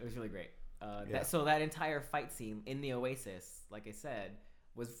 Yeah, it was really great. So that entire fight scene in the Oasis, like I said,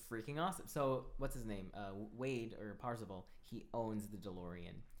 was freaking awesome. So what's his name? Wade or Parzival. He owns the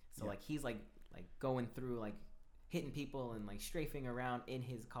DeLorean. So like he's like going through, like hitting people and like strafing around in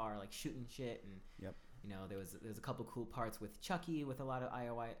his car, like shooting shit. And there was a couple cool parts with Chucky, with a lot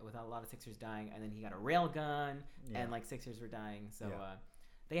of Sixers dying, and then he got a rail gun, and like Sixers were dying. So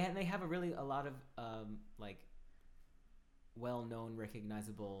they have a lot of like well-known,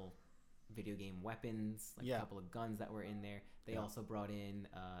 recognizable video game weapons, like a couple of guns that were in there. They also brought in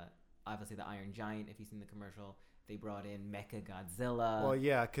obviously the Iron Giant, if you've seen the commercial. They brought in Mecha Godzilla. Well,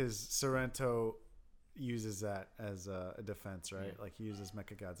 yeah, because Sorrento uses that as a defense, right? Like he uses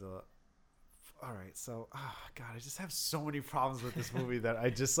Mecha Godzilla. All right, so God, I just have so many problems with this movie that I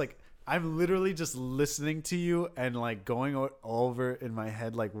just like. I'm literally just listening to you and like going over in my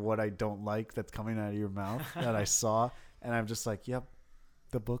head like what I don't like that's coming out of your mouth that I saw, and I'm just like, yep,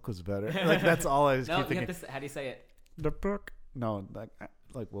 the book was better. Like that's all I keep thinking. How do you say it? The book. No,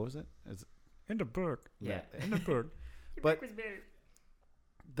 like what was it? It's in the book. Yeah, in the book. But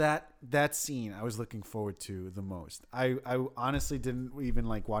that scene I was looking forward to the most. I honestly didn't even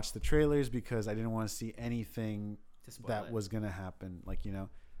like watch the trailers because I didn't want to see anything that was gonna happen. Like you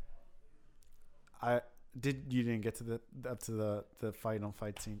didn't get to the final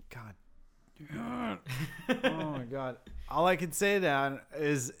fight scene. God. Oh my God. All I can say that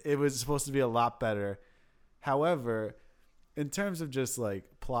is it was supposed to be a lot better. However, in terms of just like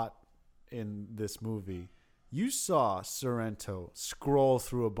plot in this movie, you saw Sorrento scroll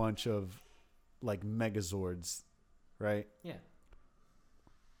through a bunch of like Megazords, right? Yeah.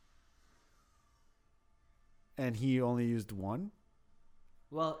 And he only used one?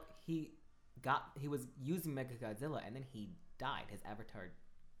 Well, he was using Mechagodzilla, and then he died. His avatar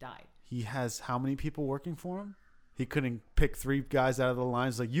died. He has how many people working for him? He couldn't pick 3 guys out of the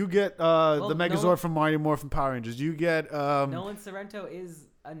lines. Like, you get the Megazord from Mighty Morphin Power Rangers. You get... Nolan Sorrento is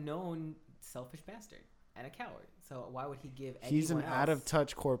a known selfish bastard and a coward. So why would he give anyone He's an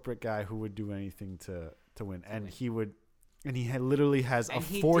out-of-touch corporate guy who would do anything to win. And he would... And he literally has a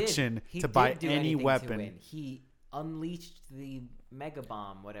fortune to buy any weapon. He unleashed the Mega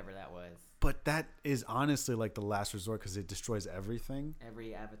Bomb, whatever that was. But that is honestly like the last resort because it destroys everything.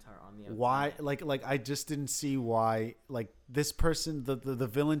 Every avatar on the other Why? Planet. Like I just didn't see why. Like this person, the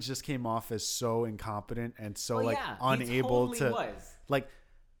villain just came off as so incompetent and so unable he totally to. Was. Like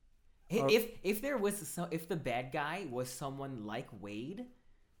if the bad guy was someone like Wade,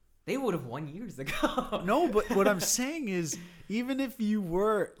 they would have won years ago. No, but what I'm saying is, even if you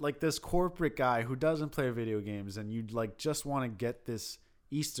were like this corporate guy who doesn't play video games and you'd like just want to get this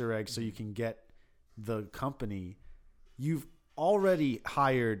Easter egg so you can get the company, you've already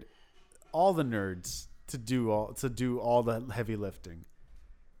hired all the nerds to do all the heavy lifting.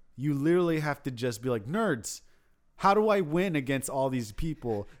 You literally have to just be like, nerds, how do I win against all these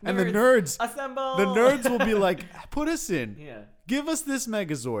people? And the nerds assemble. The nerds will be like, put us in. Yeah. Give us this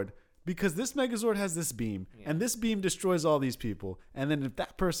Megazord. Because this Megazord has this beam, and this beam destroys all these people. And then if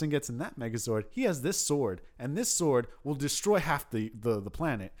that person gets in that Megazord, he has this sword, and this sword will destroy half the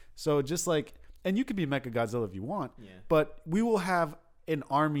planet. So just like, and you could be Mechagodzilla if you want, but we will have an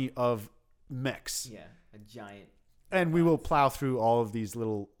army of mechs. Yeah, a giant. And we will plow through all of these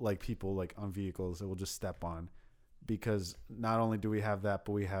little like people like on vehicles that we'll just step on. Because not only do we have that,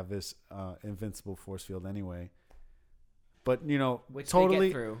 but we have this invincible force field anyway. But, which totally,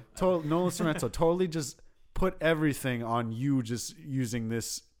 they get through. Nolan Sorrento totally just put everything on you just using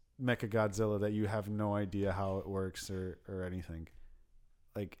this Mechagodzilla that you have no idea how it works or anything.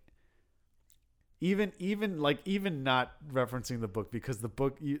 Like, even not referencing the book, because the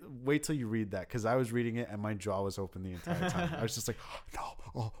book, you wait till you read that, because I was reading it and my jaw was open the entire time. I was just like, no,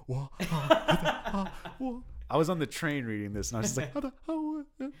 oh, what, what. I was on the train reading this and I was just like,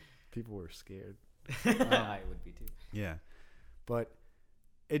 people were scared. I would be too. Yeah, but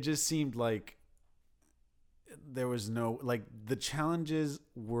it just seemed like there was no, like, the challenges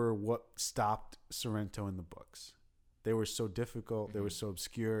were what stopped Sorrento in the books. They were so difficult, they were so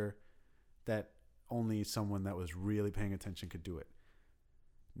obscure, that only someone that was really paying attention could do it.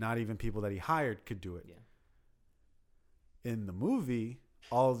 Not even people that he hired could do it. Yeah. In the movie,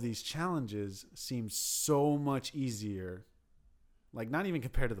 all of these challenges seem so much easier. Like, not even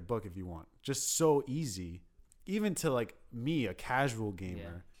compared to the book, if you want. Just so easy. Even to, like, me, a casual gamer.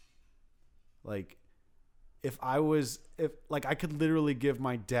 Yeah. Like, if I could literally give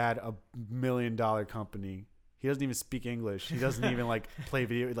my dad $1 million company. He doesn't even speak English. He doesn't even like play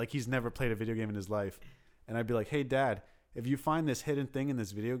video. Like, he's never played a video game in his life. And I'd be like, hey, Dad, if you find this hidden thing in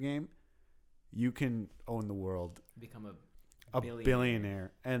this video game, you can own the world. Become a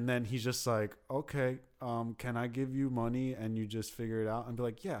billionaire. And then he's just like, okay, can I give you money and you just figure it out? And be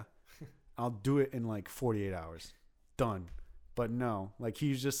like, yeah, I'll do it in like 48 hours. Done. But no, like,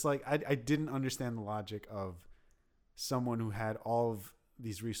 he's just like, I didn't understand the logic of someone who had all of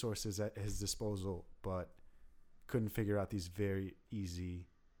these resources at his disposal, but couldn't figure out these very easy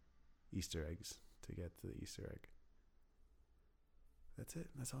Easter eggs to get to the Easter egg. That's it.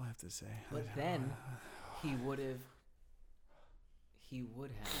 That's all I have to say. But then he would have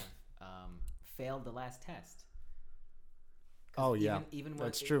failed the last test. Oh, yeah. Even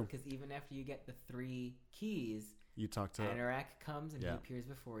that's true. Because even after you get the 3 keys, you talk to Anorak comes and he appears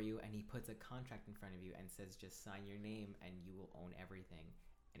before you and he puts a contract in front of you and says, just sign your name and you will own everything.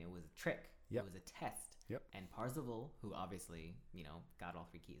 And it was a trick. Yep. It was a test. Yep. And Parzival, who obviously, got all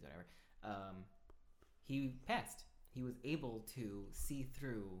 3 keys, whatever, he passed. He was able to see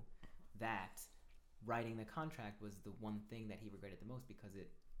through that. Writing the contract was the one thing that he regretted the most because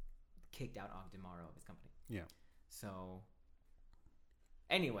it kicked out Ogdemaro of his company. Yeah. So,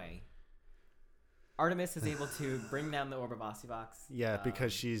 anyway, Artemis is able to bring down the Orb of Ossivox. Yeah,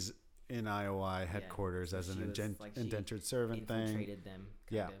 because she's in IOI headquarters as an indentured servant thing. Infiltrated them,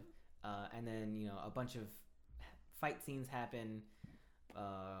 kind of. And then, a bunch of fight scenes happen.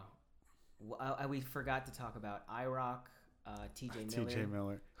 We forgot to talk about IROC, TJ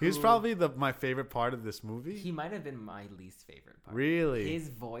Miller. He was probably my favorite part of this movie. He might have been my least favorite part. Really? His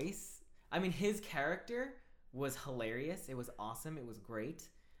voice. I mean, his character was hilarious. It was awesome. It was great.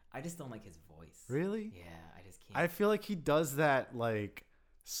 I just don't like his voice. Really? Yeah, I just can't. I feel like he does that, like,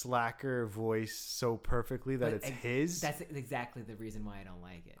 slacker voice so perfectly that it's his. That's exactly the reason why I don't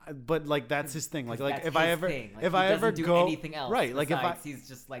like it. But like, that's his thing. Like if I ever do go anything else, right, like he's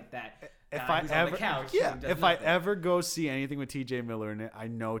just like that. If I ever, if I ever go see anything with TJ Miller in it, I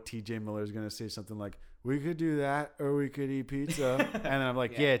know TJ Miller is gonna say something like, "We could do that, or we could eat pizza," and then I'm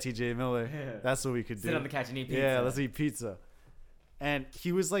like, "Yeah, TJ Miller, that's what we could do. Sit on the couch and eat pizza. Yeah, let's eat pizza." And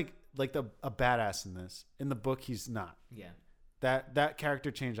he was like a badass in this. In the book, he's not. Yeah. That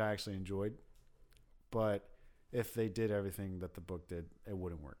character change I actually enjoyed, but if they did everything that the book did, it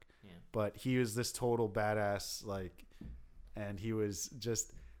wouldn't work. Yeah. But he was this total badass, like, and he was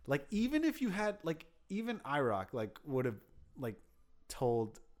just like, even if you had like, even IROC like would have like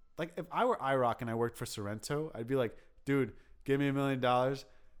told, like, if I were IROC and I worked for Sorrento, I'd be like, dude, give me $1 million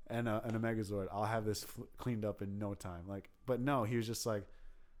and a Megazord. I'll have this cleaned up in no time. Like, but no, he was just like,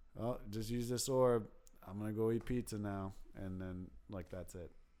 oh, just use this orb. I'm gonna go eat pizza now. And then, like, that's it.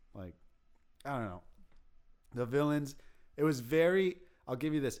 Like, I don't know. The villains, it was very, I'll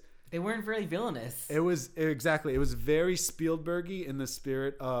give you this. They weren't very villainous. It was very Spielbergy in the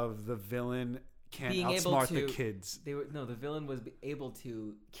spirit of the villain can't outsmart the kids. The villain was able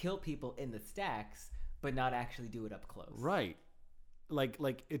to kill people in the stacks, but not actually do it up close. Right.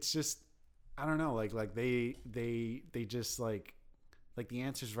 Like it's just, I don't know. Like they just like the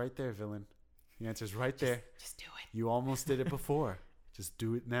answer's right there, villain. The answer's right there. Just do it. You almost did it before. Just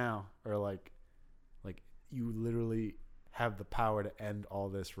do it now. Or like you literally have the power to end all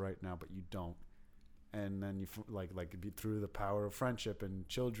this right now, but you don't. And then you like through the power of friendship and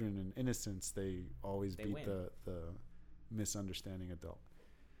children and innocence, they always beat win. the misunderstanding adult.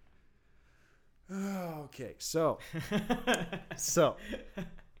 Okay, so what's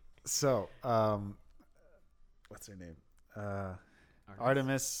her name?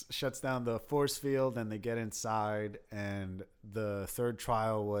 Artemis shuts down the force field and they get inside, and the third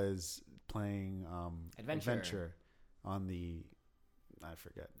trial was playing Adventure on the, I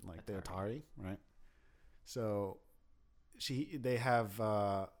forget, like Atari. The Atari, right? So they have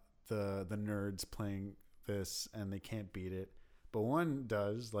the nerds playing this and they can't beat it, but one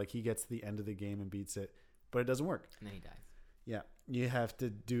does. Like, he gets to the end of the game and beats it, but it doesn't work. And then he dies. Yeah, you have to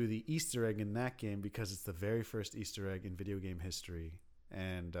do the Easter egg in that game because it's the very first Easter egg in video game history,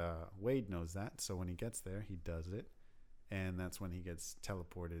 and Wade knows that. So when he gets there, he does it, and that's when he gets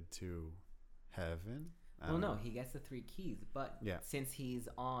teleported to heaven. Well, no, he gets the 3 keys, but since he's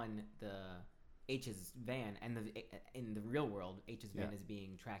on the H's van, and in the real world, H's van is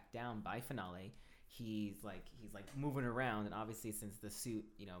being tracked down by Finale. He's like moving around, and obviously since the suit,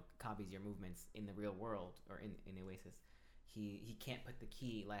 copies your movements in the real world or in Oasis, he can't put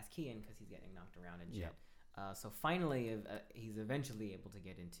the last key in because he's getting knocked around and shit. So finally, he's eventually able to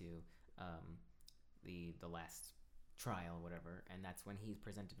get into the last trial, whatever, and that's when he's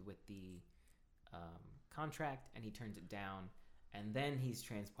presented with the contract, and he turns it down, and then he's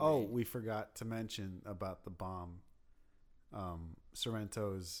transported. Oh, we forgot to mention about the bomb.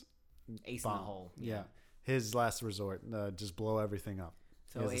 Sorrento's ace bomb. in the hole. Yeah. His last resort, just blow everything up.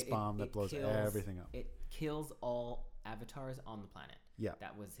 So he has this bomb that blows everything up. It kills all avatars on the planet. Yeah.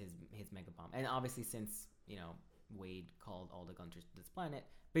 That was his mega bomb. And obviously since, Wade called all the gunners to this planet,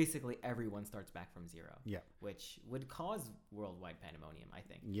 basically everyone starts back from zero. Yeah. Which would cause worldwide pandemonium, I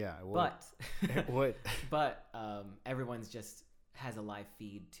think. Yeah, it would. But it would. But everyone's just has a live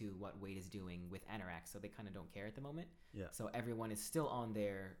feed to what Wade is doing with Anorak, so they kind of don't care at the moment. Yeah. So everyone is still on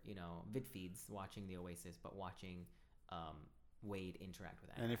their, vid feeds watching the Oasis, but watching Wade interact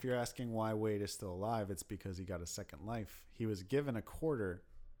with Anorak. And if you're asking why Wade is still alive, it's because he got a second life. He was given a quarter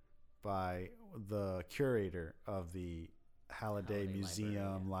by the curator of the Halliday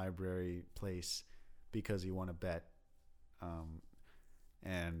Museum library place because he won a bet.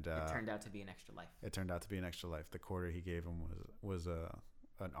 And it turned out to be an extra life. The quarter he gave him was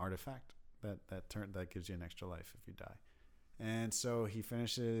an artifact that gives you an extra life if you die. And so he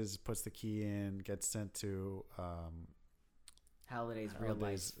finishes, puts the key in, gets sent to Halliday's real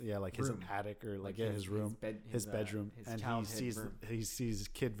life. Yeah, like room. His attic or his room, his bedroom, and he sees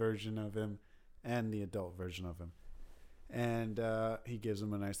kid version of him and the adult version of him, and he gives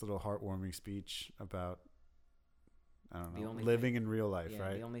him a nice little heartwarming speech about, I don't know, living in real life,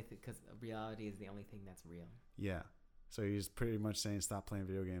 right? The only because reality is the only thing that's real. Yeah, so he's pretty much saying stop playing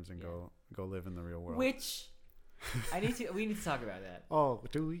video games and go live in the real world. Which we need to talk about that. Oh,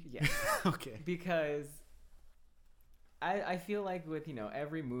 do we? Yeah. Okay. Because I feel like with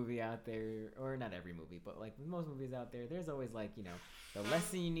every movie out there, or not every movie, but like with most movies out there, there's always like the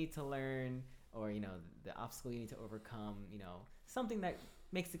lesson you need to learn, or the obstacle you need to overcome, something that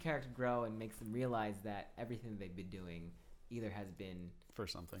makes the character grow and makes them realize that everything they've been doing either has been for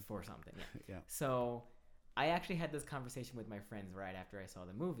something. Yeah. Yeah. So I actually had this conversation with my friends right after I saw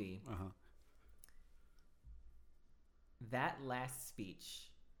the movie. Uh-huh. That last speech,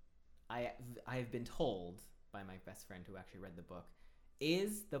 I've been told by my best friend who actually read the book,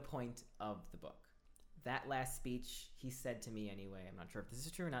 is the point of the book. That last speech, he said to me anyway, I'm not sure if this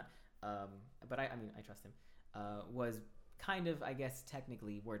is true or not, but I trust him, was kind of, I guess,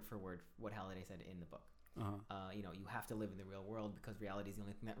 technically word for word what Halliday said in the book. Uh-huh. You have to live in the real world because reality is the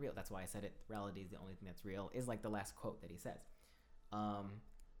only thing that's real. That's why I said it. Reality is the only thing that's real is like the last quote that he says.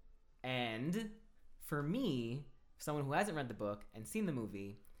 And for me, someone who hasn't read the book and seen the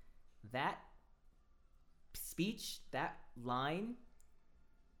movie, that speech, that line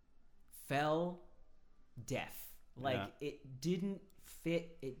fell deaf. Like it didn't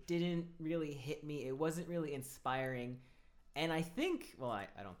fit. It didn't really hit me. It wasn't really inspiring. And I think, I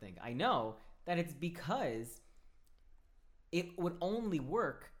don't think, I know that it's because it would only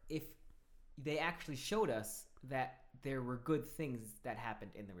work if they actually showed us that there were good things that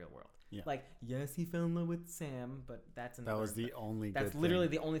happened in the real world. Yeah. Like, yes, he fell in love with Sam, but that's another. That was the only. That's literally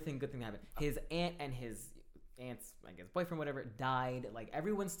the only good thing that happened. His aunt and his aunt's, I guess, boyfriend, whatever, died. Like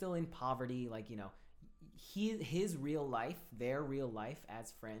everyone's still in poverty. Like his real life, their real life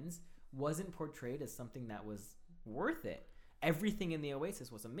as friends, wasn't portrayed as something that was worth it. Everything in the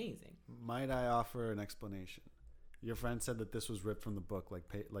Oasis was amazing. Might I offer an explanation? Your friend said that this was ripped from the book, like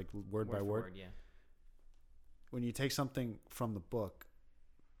word by word. Yeah. When you take something from the book,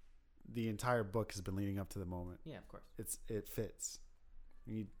 the entire book has been leading up to the moment. Yeah, of course. It fits.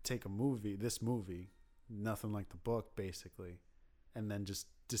 When you take this movie, nothing like the book, basically, and then just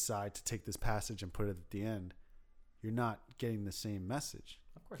decide to take this passage and put it at the end, you're not getting the same message.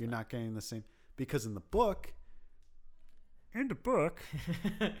 Of course you're not getting the same, because in the book,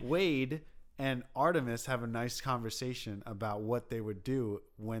 Wade and Artemis have a nice conversation about what they would do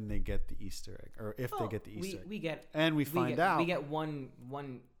when they get the Easter egg, or if they get the Easter egg. We get one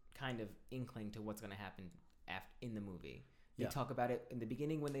kind of inkling to what's going to happen in the movie. They talk about it in the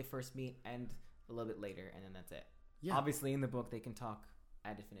beginning when they first meet and a little bit later, and then that's it. Yeah. Obviously, in the book, they can talk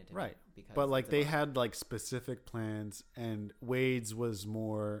ad infinitum. Right. Because but like they had like specific plans, and Wade's was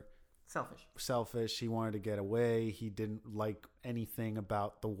more selfish. He wanted to get away. He didn't like anything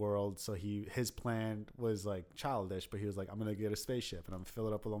about the world, so his plan was like childish, but he was like, I'm gonna get a spaceship and I'm gonna fill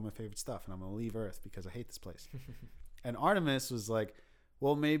it up with all my favorite stuff and I'm gonna leave Earth because I hate this place. And Artemis was like,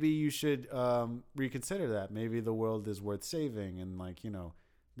 well, maybe you should reconsider that. Maybe the world is worth saving. And like, you know,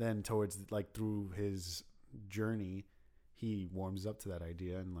 then towards like through his journey, he warms up to that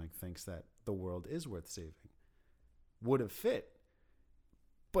idea and like thinks that the world is worth saving. Would have fit.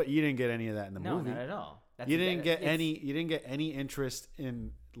 But you didn't get any of that in the movie. No, not at all. You didn't get any interest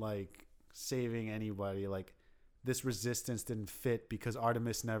in like saving anybody. Like this resistance didn't fit because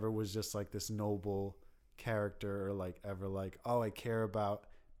Artemis never was just like this noble character or like ever like, oh, I care about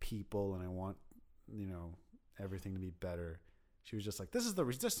people and I want, you know, everything to be better. She was just like, this is the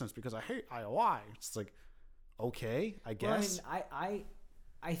resistance because I hate IOI. It's like, okay, I guess. Well, I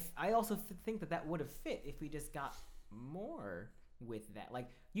mean, I also think that would have fit if we just got more with that. Like,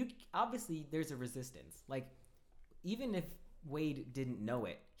 you obviously there's a resistance. Like, even if Wade didn't know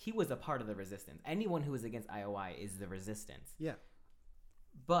it, he was a part of the resistance. Anyone who is against IOI is the resistance. Yeah.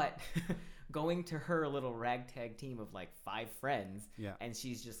 But going to her little ragtag team of like 5 friends, and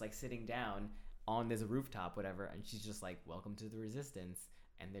she's just like sitting down on this rooftop, whatever, and she's just like, welcome to the resistance,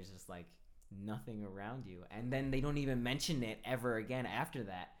 and there's just like nothing around you, and then they don't even mention it ever again after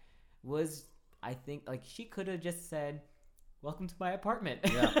that. Was, I think, like, she could have just said, welcome to my apartment.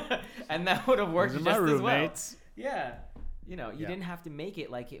 Yeah. And that would have worked just as well. Yeah. You know, you didn't have to make it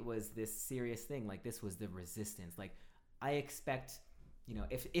like it was this serious thing. Like, this was the resistance. Like, I expect, you know,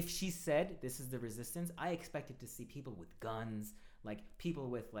 if she said this is the resistance, I expected to see people with guns, like people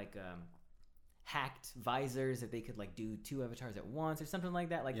with like hacked visors that they could like do 2 avatars at once or something like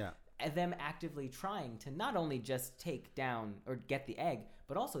that. Like, them actively trying to not only just take down or get the egg,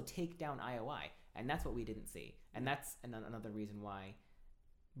 but also take down IOI. And that's what we didn't see. And that's another reason why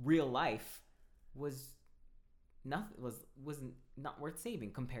real life was not worth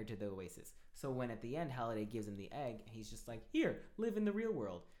saving compared to the Oasis. So when at the end Halliday gives him the egg, he's just like, here, live in the real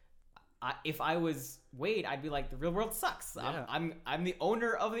world. If I was Wade, I'd be like, the real world sucks. Yeah. I'm the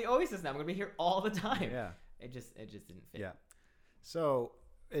owner of the Oasis now. I'm gonna be here all the time. Yeah. It just didn't fit. Yeah. So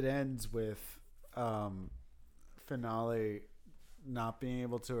it ends with Finale not being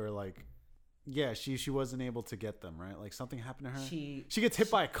able to, or like, yeah, she wasn't able to get them, right? Like something happened to her. She gets hit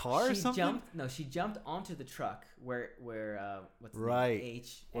by a car or something. She jumped onto the truck where what's the name?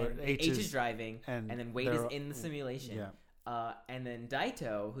 H. And H is driving, and then Wade is in the simulation. Yeah. And then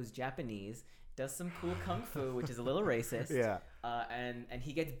Daito, who's Japanese, does some cool kung fu, which is a little racist. Yeah. And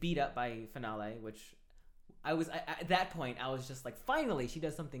he gets beat up by Finale, which at that point I was just like, finally she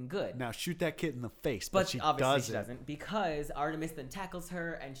does something good. Now shoot that kid in the face, but she obviously she doesn't, because Artemis then tackles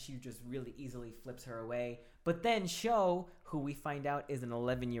her and she just really easily flips her away. But then Sho, who we find out is an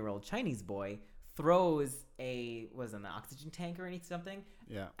 11-year-old Chinese boy, throws an oxygen tank or something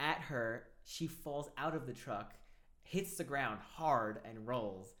at her. She falls out of the truck, hits the ground hard, and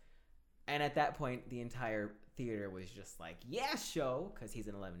rolls. And at that point, the entire theater was just like, yeah, Sho, because he's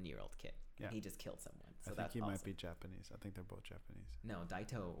an 11-year-old kid. Yeah. He just killed someone. So I think he might be Japanese. I think they're both Japanese. No,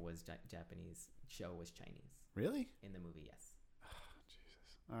 Daito was Japanese. Sho was Chinese. Really? In the movie, yes. Oh,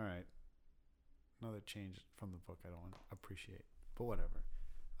 Jesus. All right. Another change from the book I don't appreciate, but whatever.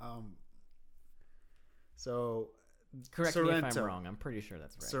 So correct me if I'm wrong. I'm pretty sure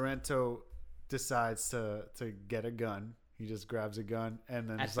that's right. Sorrento decides to get a gun. He just grabs a gun and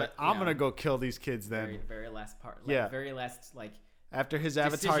then he's like, I'm gonna go kill these kids. Then very last part. Like, very last like. After his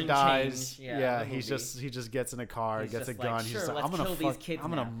avatar dies, he just gets in a car, gets a gun. He's like, I'm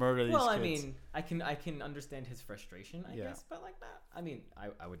gonna murder these kids. Well, I mean, I can understand his frustration, I guess, but like that, I mean,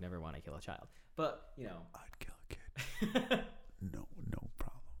 I would never want to kill a child, but you know, I'd kill a kid. no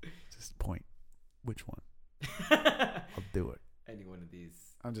problem. Just point which one. I'll do it. Any one of these.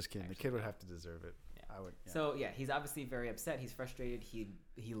 I'm just kidding. The kid would have to deserve it. Yeah. I would. Yeah. So he's obviously very upset. He's frustrated.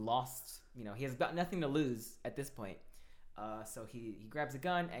 He lost. You know, he has got nothing to lose at this point. So he grabs a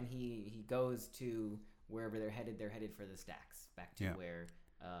gun and he goes to wherever they're headed. They're headed for the stacks, back to where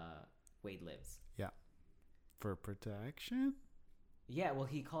Wade lives. Yeah. For protection? Yeah, well,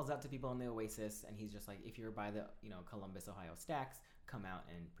 he calls out to people in the Oasis, and he's just like, if you're by the, Columbus, Ohio stacks, come out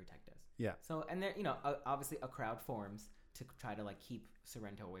and protect us. Yeah. So, and there, obviously a crowd forms to try to, like, keep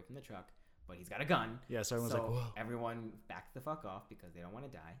Sorrento away from the truck, but he's got a gun. Yeah, so everyone's like, whoa. Everyone backs the fuck off because they don't want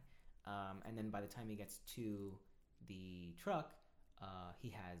to die. And then by the time he gets to the truck, he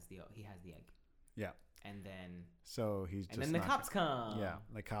has the egg. Yeah. And then then the cops come. Yeah,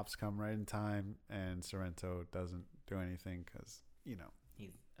 the cops come right in time, and Sorrento doesn't do anything because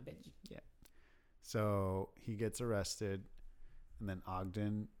he's a bitch. Yeah. So he gets arrested, and then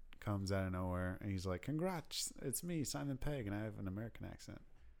Ogden comes out of nowhere, and he's like, "Congrats, it's me, Simon Pegg, and I have an American accent."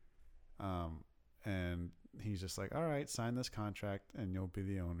 And he's just like, "All right, sign this contract, and you'll be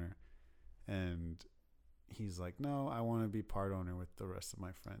the owner." And he's like, "No, I want to be part owner with the rest of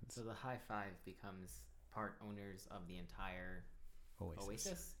my friends." So the High Five becomes part owners of the entire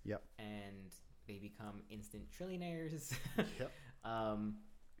Oasis. Yep. And they become instant trillionaires. Yep.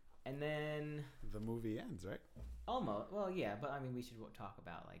 And then the movie ends, right? Almost. Well, yeah, but I mean, we should talk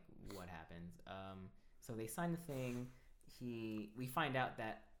about like what happens. So they sign the thing. We find out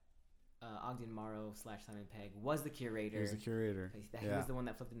that Ogden Morrow / Simon Pegg was the curator. He was the curator. He was the one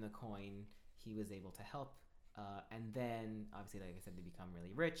that flipped him the coin. He was able to help. And then, obviously, like I said, they become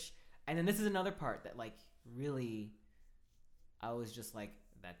really rich. And then this is another part that, like, really, I was just like,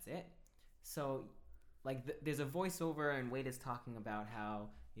 that's it. So, like, there's a voiceover, and Wade is talking about how,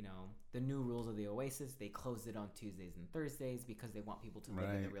 the new rules of the Oasis, they closed it on Tuesdays and Thursdays because they want people to live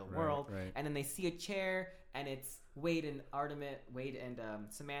in the real world. Right. And then they see a chair, and it's Wade and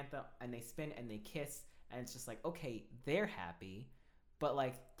Samantha, and they spin and they kiss, and it's just like, okay, they're happy, but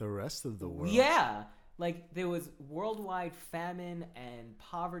like the rest of the world, yeah, like there was worldwide famine and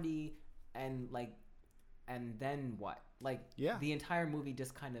poverty, and then what? Like, yeah, the entire movie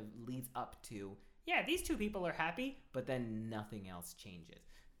just kind of leads up to, yeah, these two people are happy, but then nothing else changes.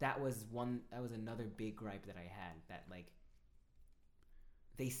 That was another big gripe that I had, that like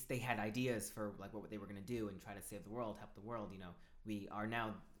they had ideas for like what they were going to do and try to save the world, help the world. We are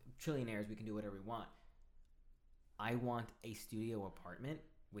now trillionaires. We can do whatever we want. I want a studio apartment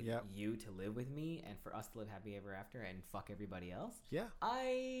with you to live with me, and for us to live happy ever after and fuck everybody else. Yeah.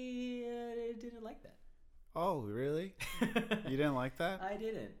 I didn't like that. Oh, really? You didn't like that? I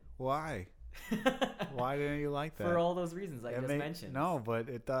didn't. Why? Why didn't you like that? For all those reasons I just mentioned. No, but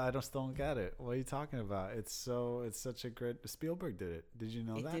I just don't get it. What are you talking about? It's such a great. Spielberg did it. Did you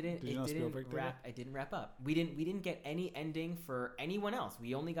know that? Did you know Spielberg did it? It didn't wrap up. We didn't get any ending for anyone else.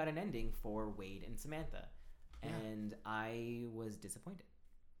 We only got an ending for Wade and Samantha, and I was disappointed.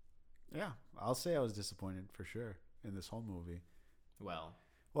 Yeah, I'll say I was disappointed for sure in this whole movie. Well,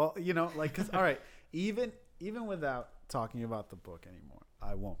 like, cause all right, even without talking about the book anymore,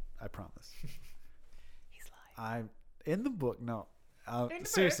 I won't. I promise. He's lying. I'm in the book. No,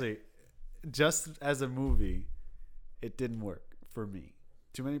 seriously, just as a movie, it didn't work for me.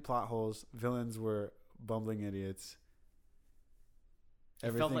 Too many plot holes. Villains were bumbling idiots.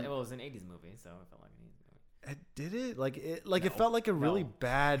 It felt like, it was an 80s movie, so it felt like an 80s movie. It did it? It felt like a really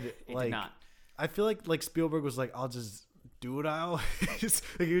bad. It did not. I feel like Spielberg was like, I'll just do what I always.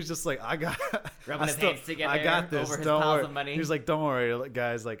 Like, he was just like, rubbing his hands together. I got this. Over his don't piles worry. Of money. He was like, don't worry,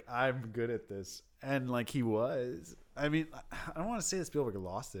 guys. Like, I'm good at this, and like he was. I mean, I don't want to say that Spielberg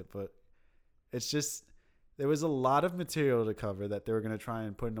lost it, but it's just there was a lot of material to cover that they were going to try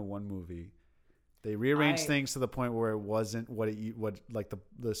and put into one movie. They rearranged things to the point where it wasn't what like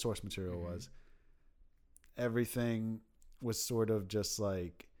the source material was. Everything was sort of just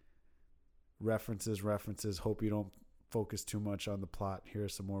like references. Hope you don't focus too much on the plot. Here are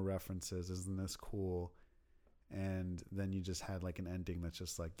some more references. Isn't this cool? And then you just had like an ending that's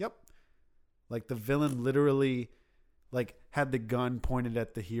just like, yep. Like the villain literally like had the gun pointed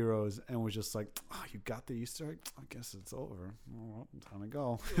at the heroes and was just like, oh, you got the Easter egg? I guess it's over. Well, time to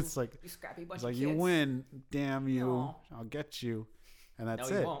go. It's like, you scrappy bunch it's like of you kids. Win. Damn you. No. I'll get you. And that's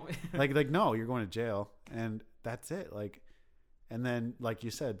no, it. You won't. like no, you're going to jail. And that's it. Like, and then like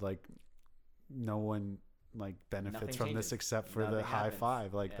you said, like no one like benefits Nothing from changes. this except for Nothing the high happens.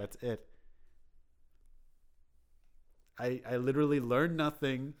 five. Like Yeah. that's it. I literally learned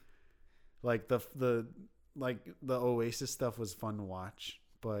nothing. Like the Oasis stuff was fun to watch,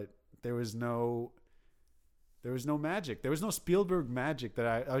 but there was no magic. There was no Spielberg magic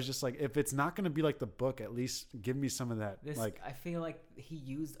that I was just like, if it's not going to be like the book, at least give me some of that. I feel like he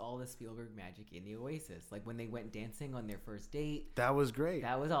used all the Spielberg magic in the Oasis. Like when they went dancing on their first date. That was great.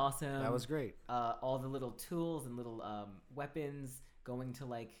 That was awesome. That was great. All the little tools and little weapons, going to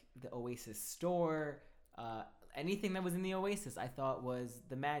like the Oasis store. Anything that was in the Oasis, I thought was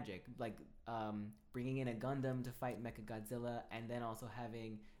the magic. Like bringing in a Gundam to fight Mechagodzilla, and then also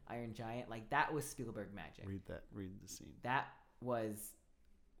having Iron Giant. Like that was Spielberg magic. Read the scene. That was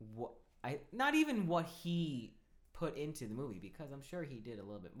not even what he put into the movie, because I'm sure he did a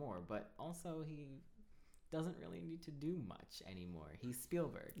little bit more, but also he doesn't really need to do much anymore. He's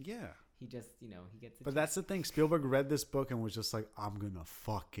Spielberg. Yeah. He just, he gets it. But that's the thing. Spielberg read this book and was just like, I'm going to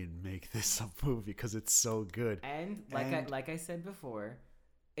fucking make this a movie because it's so good. And like I said before,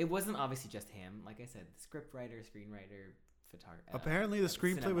 it wasn't obviously just him. Like I said, the script writer, screenwriter, photographer. Apparently the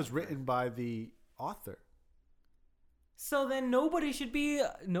screenplay was written by the author. So then nobody should be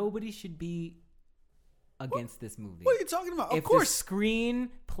against this movie. What are you talking about? Of course. The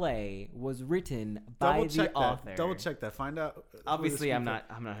screenplay was written by the author. Double check that. Find out. Obviously, I'm not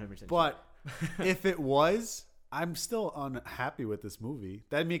 100% sure. But if it was, I'm still unhappy with this movie.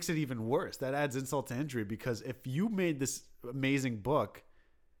 That makes it even worse. That adds insult to injury because if you made this amazing book,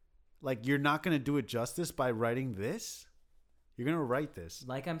 like you're not going to do it justice by writing this. You're going to write this.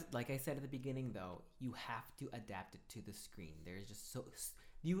 Like I said at the beginning, though, you have to adapt it to the screen. There's just so...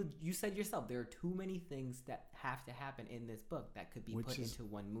 You said yourself, there are too many things that have to happen in this book that could be put into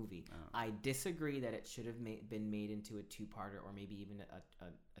one movie. I disagree that it should have been made into a two-parter or maybe even a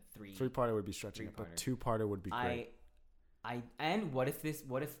three-parter would be stretching it, but two-parter would be great. And what if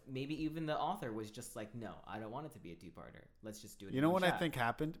maybe even the author was just like, no, I don't want it to be a two-parter. Let's just do it. You know what I think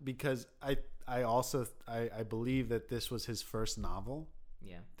happened? Because I believe that this was his first novel.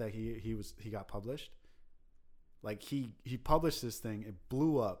 Yeah. That he got published. Like he published this thing, it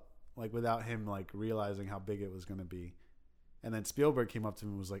blew up like without him like realizing how big it was going to be. And then Spielberg came up to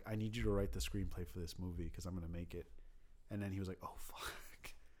me and was like, I need you to write the screenplay for this movie because I'm going to make it. And then he was like, oh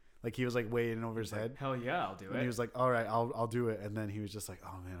fuck. Like he was like way in over his head. Hell yeah, I'll do it. And he was like, all right, I'll do it. And then he was just like,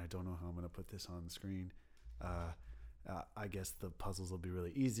 oh man, I don't know how I'm going to put this on the screen. I guess the puzzles will be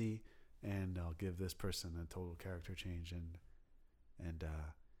really easy and I'll give this person a total character change and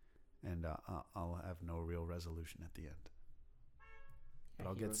I'll have no real resolution at the end. But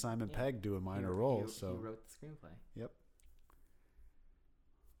I'll get Simon Pegg do a minor role. So he wrote the screenplay. Yep.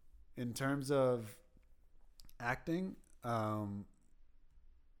 In terms of acting,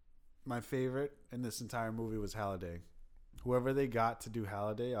 my favorite in this entire movie was Halliday. Whoever they got to do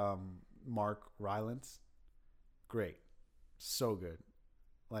Halliday, Mark Rylance, great, so good.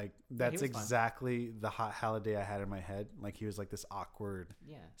 Like that's exactly the hot Halliday I had in my head. Like he was like this awkward,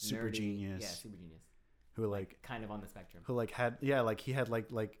 super nerdy, genius, super genius, who like kind of on the spectrum. Who like had he had like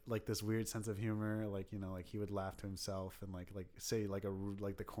this weird sense of humor. Like like he would laugh to himself and like say like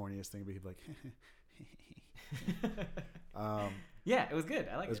the corniest thing, but he'd be like, yeah, it was good.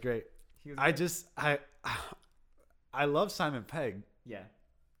 I like it. It was great. I love Simon Pegg. Yeah,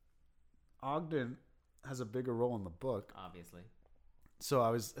 Ogden has a bigger role in the book, obviously. So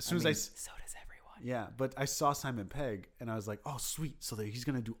I was so does everyone. Yeah, but I saw Simon Pegg and I was like, oh sweet, so that he's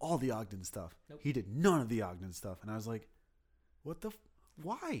gonna do all the Ogden stuff. Nope. He did none of the Ogden stuff, and I was like, what the?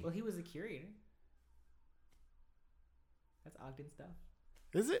 Why? Well, he was a curator. That's Ogden stuff.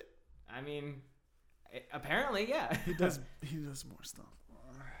 Is it? I mean, apparently, yeah. He does more stuff.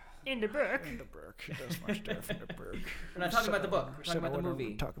 In the book. He does more stuff in the book. We're not talking about the book. We're talking about the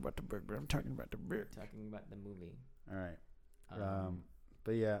movie. Talk about the book, but I'm talking about the book. Talking about the movie. All right.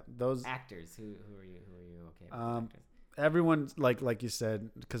 But yeah, those actors. Who are you okay with? Actors? Everyone like you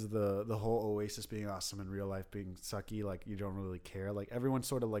said, because of the whole Oasis being awesome and real life being sucky, like you don't really care. Like everyone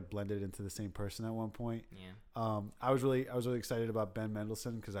sort of like blended into the same person at one point. Yeah. I was really excited about Ben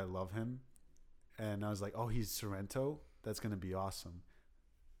Mendelsohn because I love him, and I was like, oh, he's Sorrento. That's gonna be awesome.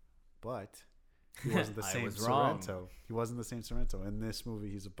 But he wasn't the same Sorrento. He wasn't the same Sorrento. In this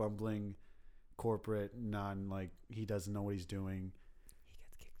movie, he's a bumbling corporate he doesn't know what he's doing. He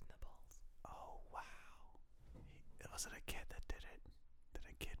gets kicked in the balls. Oh wow! It wasn't a kid that did it. Did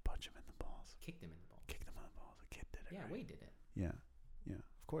a kid punch him in the balls? Kicked him in the balls. Kicked him in the balls. A kid did it. Yeah, right? Wade did it. Yeah,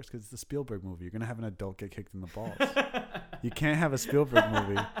 of course, because it's the Spielberg movie. You're gonna have an adult get kicked in the balls. You can't have a Spielberg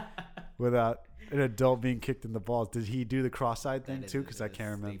movie without an adult being kicked in the balls. Did he do the cross-eyed thing too? Because I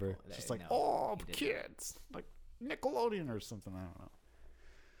can't remember. It's just like, no, kids, like Nickelodeon or something. I don't know.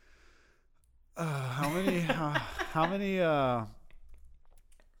 How many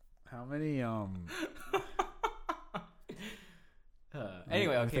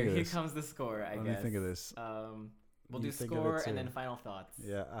anyway, okay, here comes the score, I guess. Let me think of this. We'll do score and then final thoughts.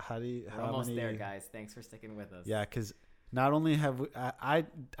 Yeah, we're almost there, guys. Thanks for sticking with us. Yeah, because not only have I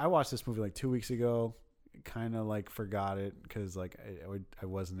watched this movie like 2 weeks ago, kind of like forgot it because like I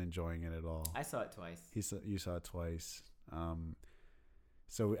wasn't enjoying it at all. I saw it twice. You saw it twice.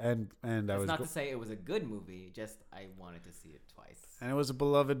 So and that's not to say it was a good movie. Just I wanted to see it twice. And it was a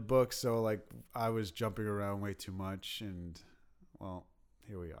beloved book, so like I was jumping around way too much, and well,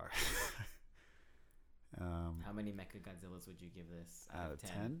 here we are. How many Mechagodzillas would you give this out of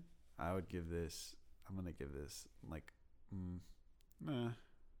 10? I would give this. I'm gonna give this like, I'm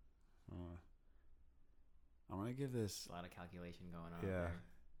gonna give this. A lot of calculation going on. Yeah. There.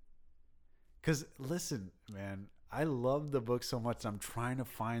 Because listen, man, I love the book so much. I'm trying to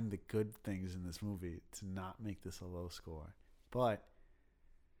find the good things in this movie to not make this a low score. But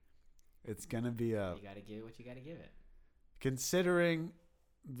it's going to be a... You got to give it what you got to give it. Considering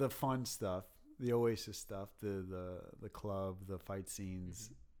the fun stuff, the Oasis stuff, the club, the fight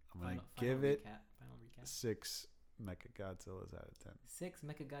scenes, I'm going to give it final recap. 6 Mechagodzillas out of 10. 6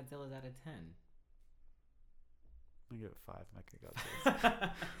 Mechagodzillas out of 10. I'm going to give it 5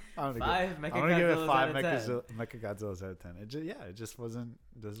 Mechagodzillas. I'm going to give it 5 Mechagodzillas out of 10. It just wasn't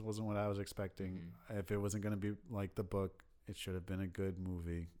what I was expecting. Mm-hmm. If it wasn't going to be like the book, it should have been a good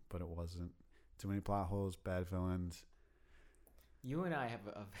movie, but it wasn't. Too many plot holes, bad villains. You and I have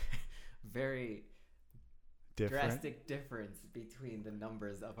a very drastic difference between the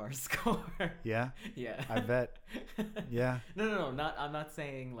numbers of our score. Yeah? Yeah. I bet. Yeah. No. I'm not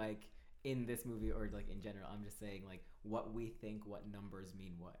saying like in this movie or like in general. I'm just saying like what we think what numbers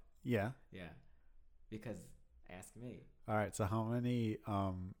mean what. Yeah. Yeah. Because ask me. All right. So how many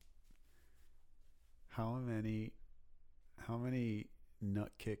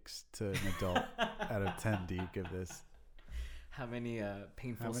nut kicks to an adult out of 10 do you give this? How many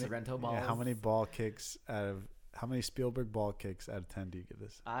painful Sorrento balls? Yeah, how many Spielberg ball kicks out of 10 do you give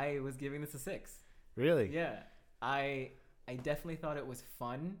this? I was giving this a 6. Really? Yeah. I definitely thought it was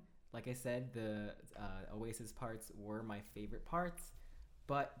fun. Like I said, the Oasis parts were my favorite parts,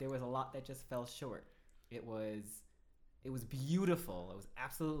 but there was a lot that just fell short. It was beautiful. It was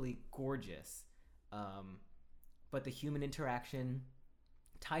absolutely gorgeous. But the human interaction,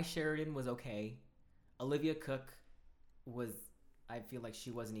 Ty Sheridan was okay. Olivia Cooke was, I feel like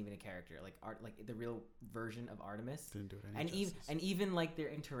she wasn't even a character. Like the real version of Artemis. Didn't do it any justice. Even like their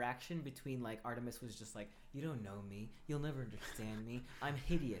interaction between like Artemis was just like, you don't know me, you'll never understand me. I'm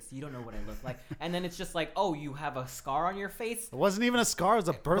hideous. You don't know what I look like. And then it's just like, oh, you have a scar on your face. It wasn't even a scar. It was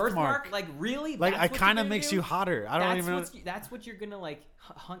a birthmark. Like really? Like it kind of makes you hotter. I don't even. That's what you're gonna like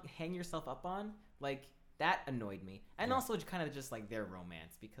hang yourself up on. Like that annoyed me. And also kind of just like their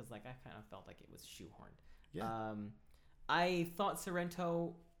romance because like I kind of felt like it was shoehorned. Yeah. I thought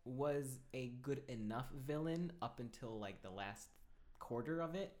Sorrento was a good enough villain up until like the last quarter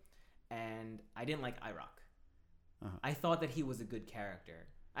of it, and I didn't like IROC. Uh-huh. I thought that he was a good character.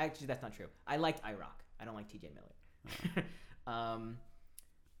 Actually, that's not true. I liked IROC. I don't like TJ Miller. Uh-huh.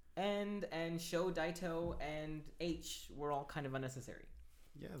 And Sho, Daito, and H were all kind of unnecessary.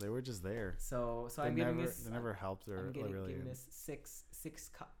 Yeah, they were just there. So I'm giving this. They never helped her. I'm giving this six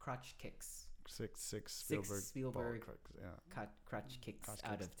crotch kicks. Six Spielberg yeah. crotch kicks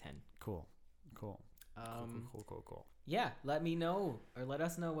out of 10. Cool. Cool. Yeah, let me know or let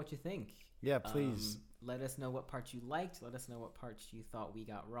us know what you think. Yeah, please. Let us know what parts you liked. Let us know what parts you thought we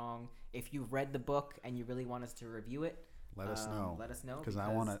got wrong. If you've read the book and you really want us to review it, let us know. Because I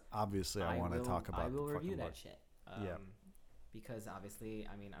want to. Obviously, I want to talk about. I will review that book. shit. Yeah. Because obviously,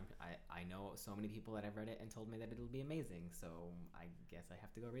 I mean, I know so many people that have read it and told me that it'll be amazing. So I guess I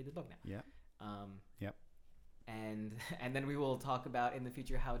have to go read the book now. Yeah. Yep. And then we will talk about in the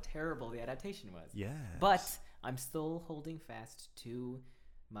future how terrible the adaptation was. Yeah. But I'm still holding fast to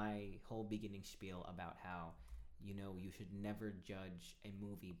my whole beginning spiel about how, you should never judge a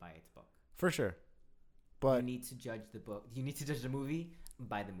movie by its book. For sure. But you need to judge the book. You need to judge the movie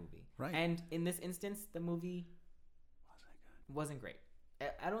by the movie. Right. And in this instance, the movie wasn't great.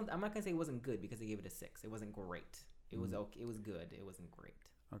 I'm not gonna say it wasn't good because I gave it a 6. It wasn't great. It was okay. It was good. It wasn't great.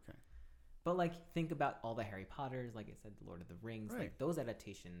 Okay. But like, think about all the Harry Potters. Like I said, the Lord of the Rings. Right. Like those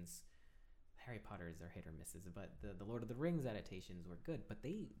adaptations, Harry Potters are hit or misses. But the Lord of the Rings adaptations were good. But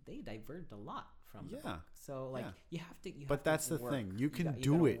they diverged a lot from the book. So like you have to. But that's the thing. You can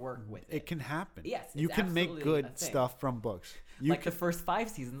do it. Work with it. It can happen. Yes. You can make good stuff from books. Like the first 5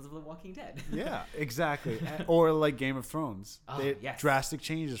 seasons of The Walking Dead. Yeah, exactly. Or like Game of Thrones. Yes. Drastic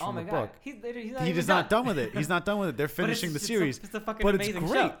changes from the book. He's not done with it. He's not done with it. They're finishing the series. It's a fucking but amazing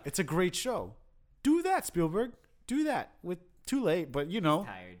it's great. show. It's a great show. Do that, Spielberg. Do that. Too late, but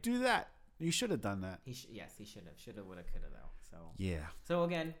do that. You should have done that. He should have. Shoulda, woulda, coulda, though. So yeah. So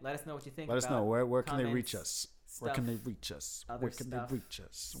again, let us know what you think. Let us know where can they reach us? Stuff, where can they reach us? Where can they reach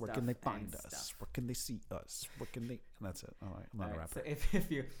us? Where can they find us? Stuff. Where can they see us? Where can they? And that's it. All right. I'm not a rapper. So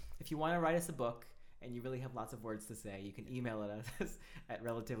if you want to write us a book and you really have lots of words to say, you can email us at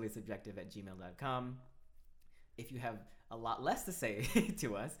relativelysubjective@gmail.com. If you have a lot less to say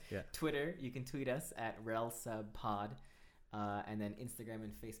to us, Twitter, you can tweet us at relsubpod. And then Instagram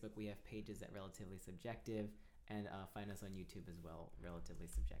and Facebook, we have pages at Relatively Subjective, and find us on YouTube as well, Relatively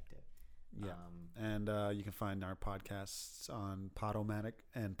Subjective. Yeah. And you can find our podcasts on Podomatic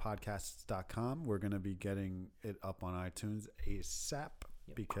and podcasts.com. We're going to be getting it up on iTunes ASAP.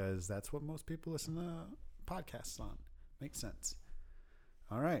 because that's what most people listen to podcasts on. Makes sense.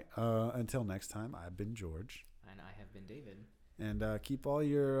 All right. Until next time, I've been George. And I have been David. And keep all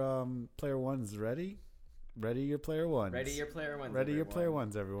your player ones ready. Ready your player ones. Ready your player ones. Ready your player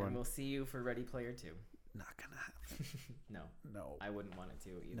ones, everyone. And we'll see you for Ready Player 2. Not gonna happen. No. I wouldn't want it to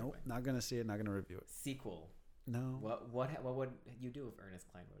either. Nope. Way. Not gonna see it. Not gonna review it. Sequel. No. What would you do if Ernest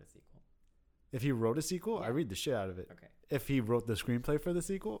Cline wrote a sequel? If he wrote a sequel, I read the shit out of it. Okay. If he wrote the screenplay for the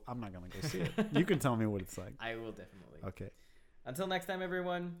sequel, I'm not gonna go see it. You can tell me what it's like. I will definitely. Okay. Until next time,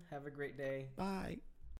 everyone. Have a great day. Bye.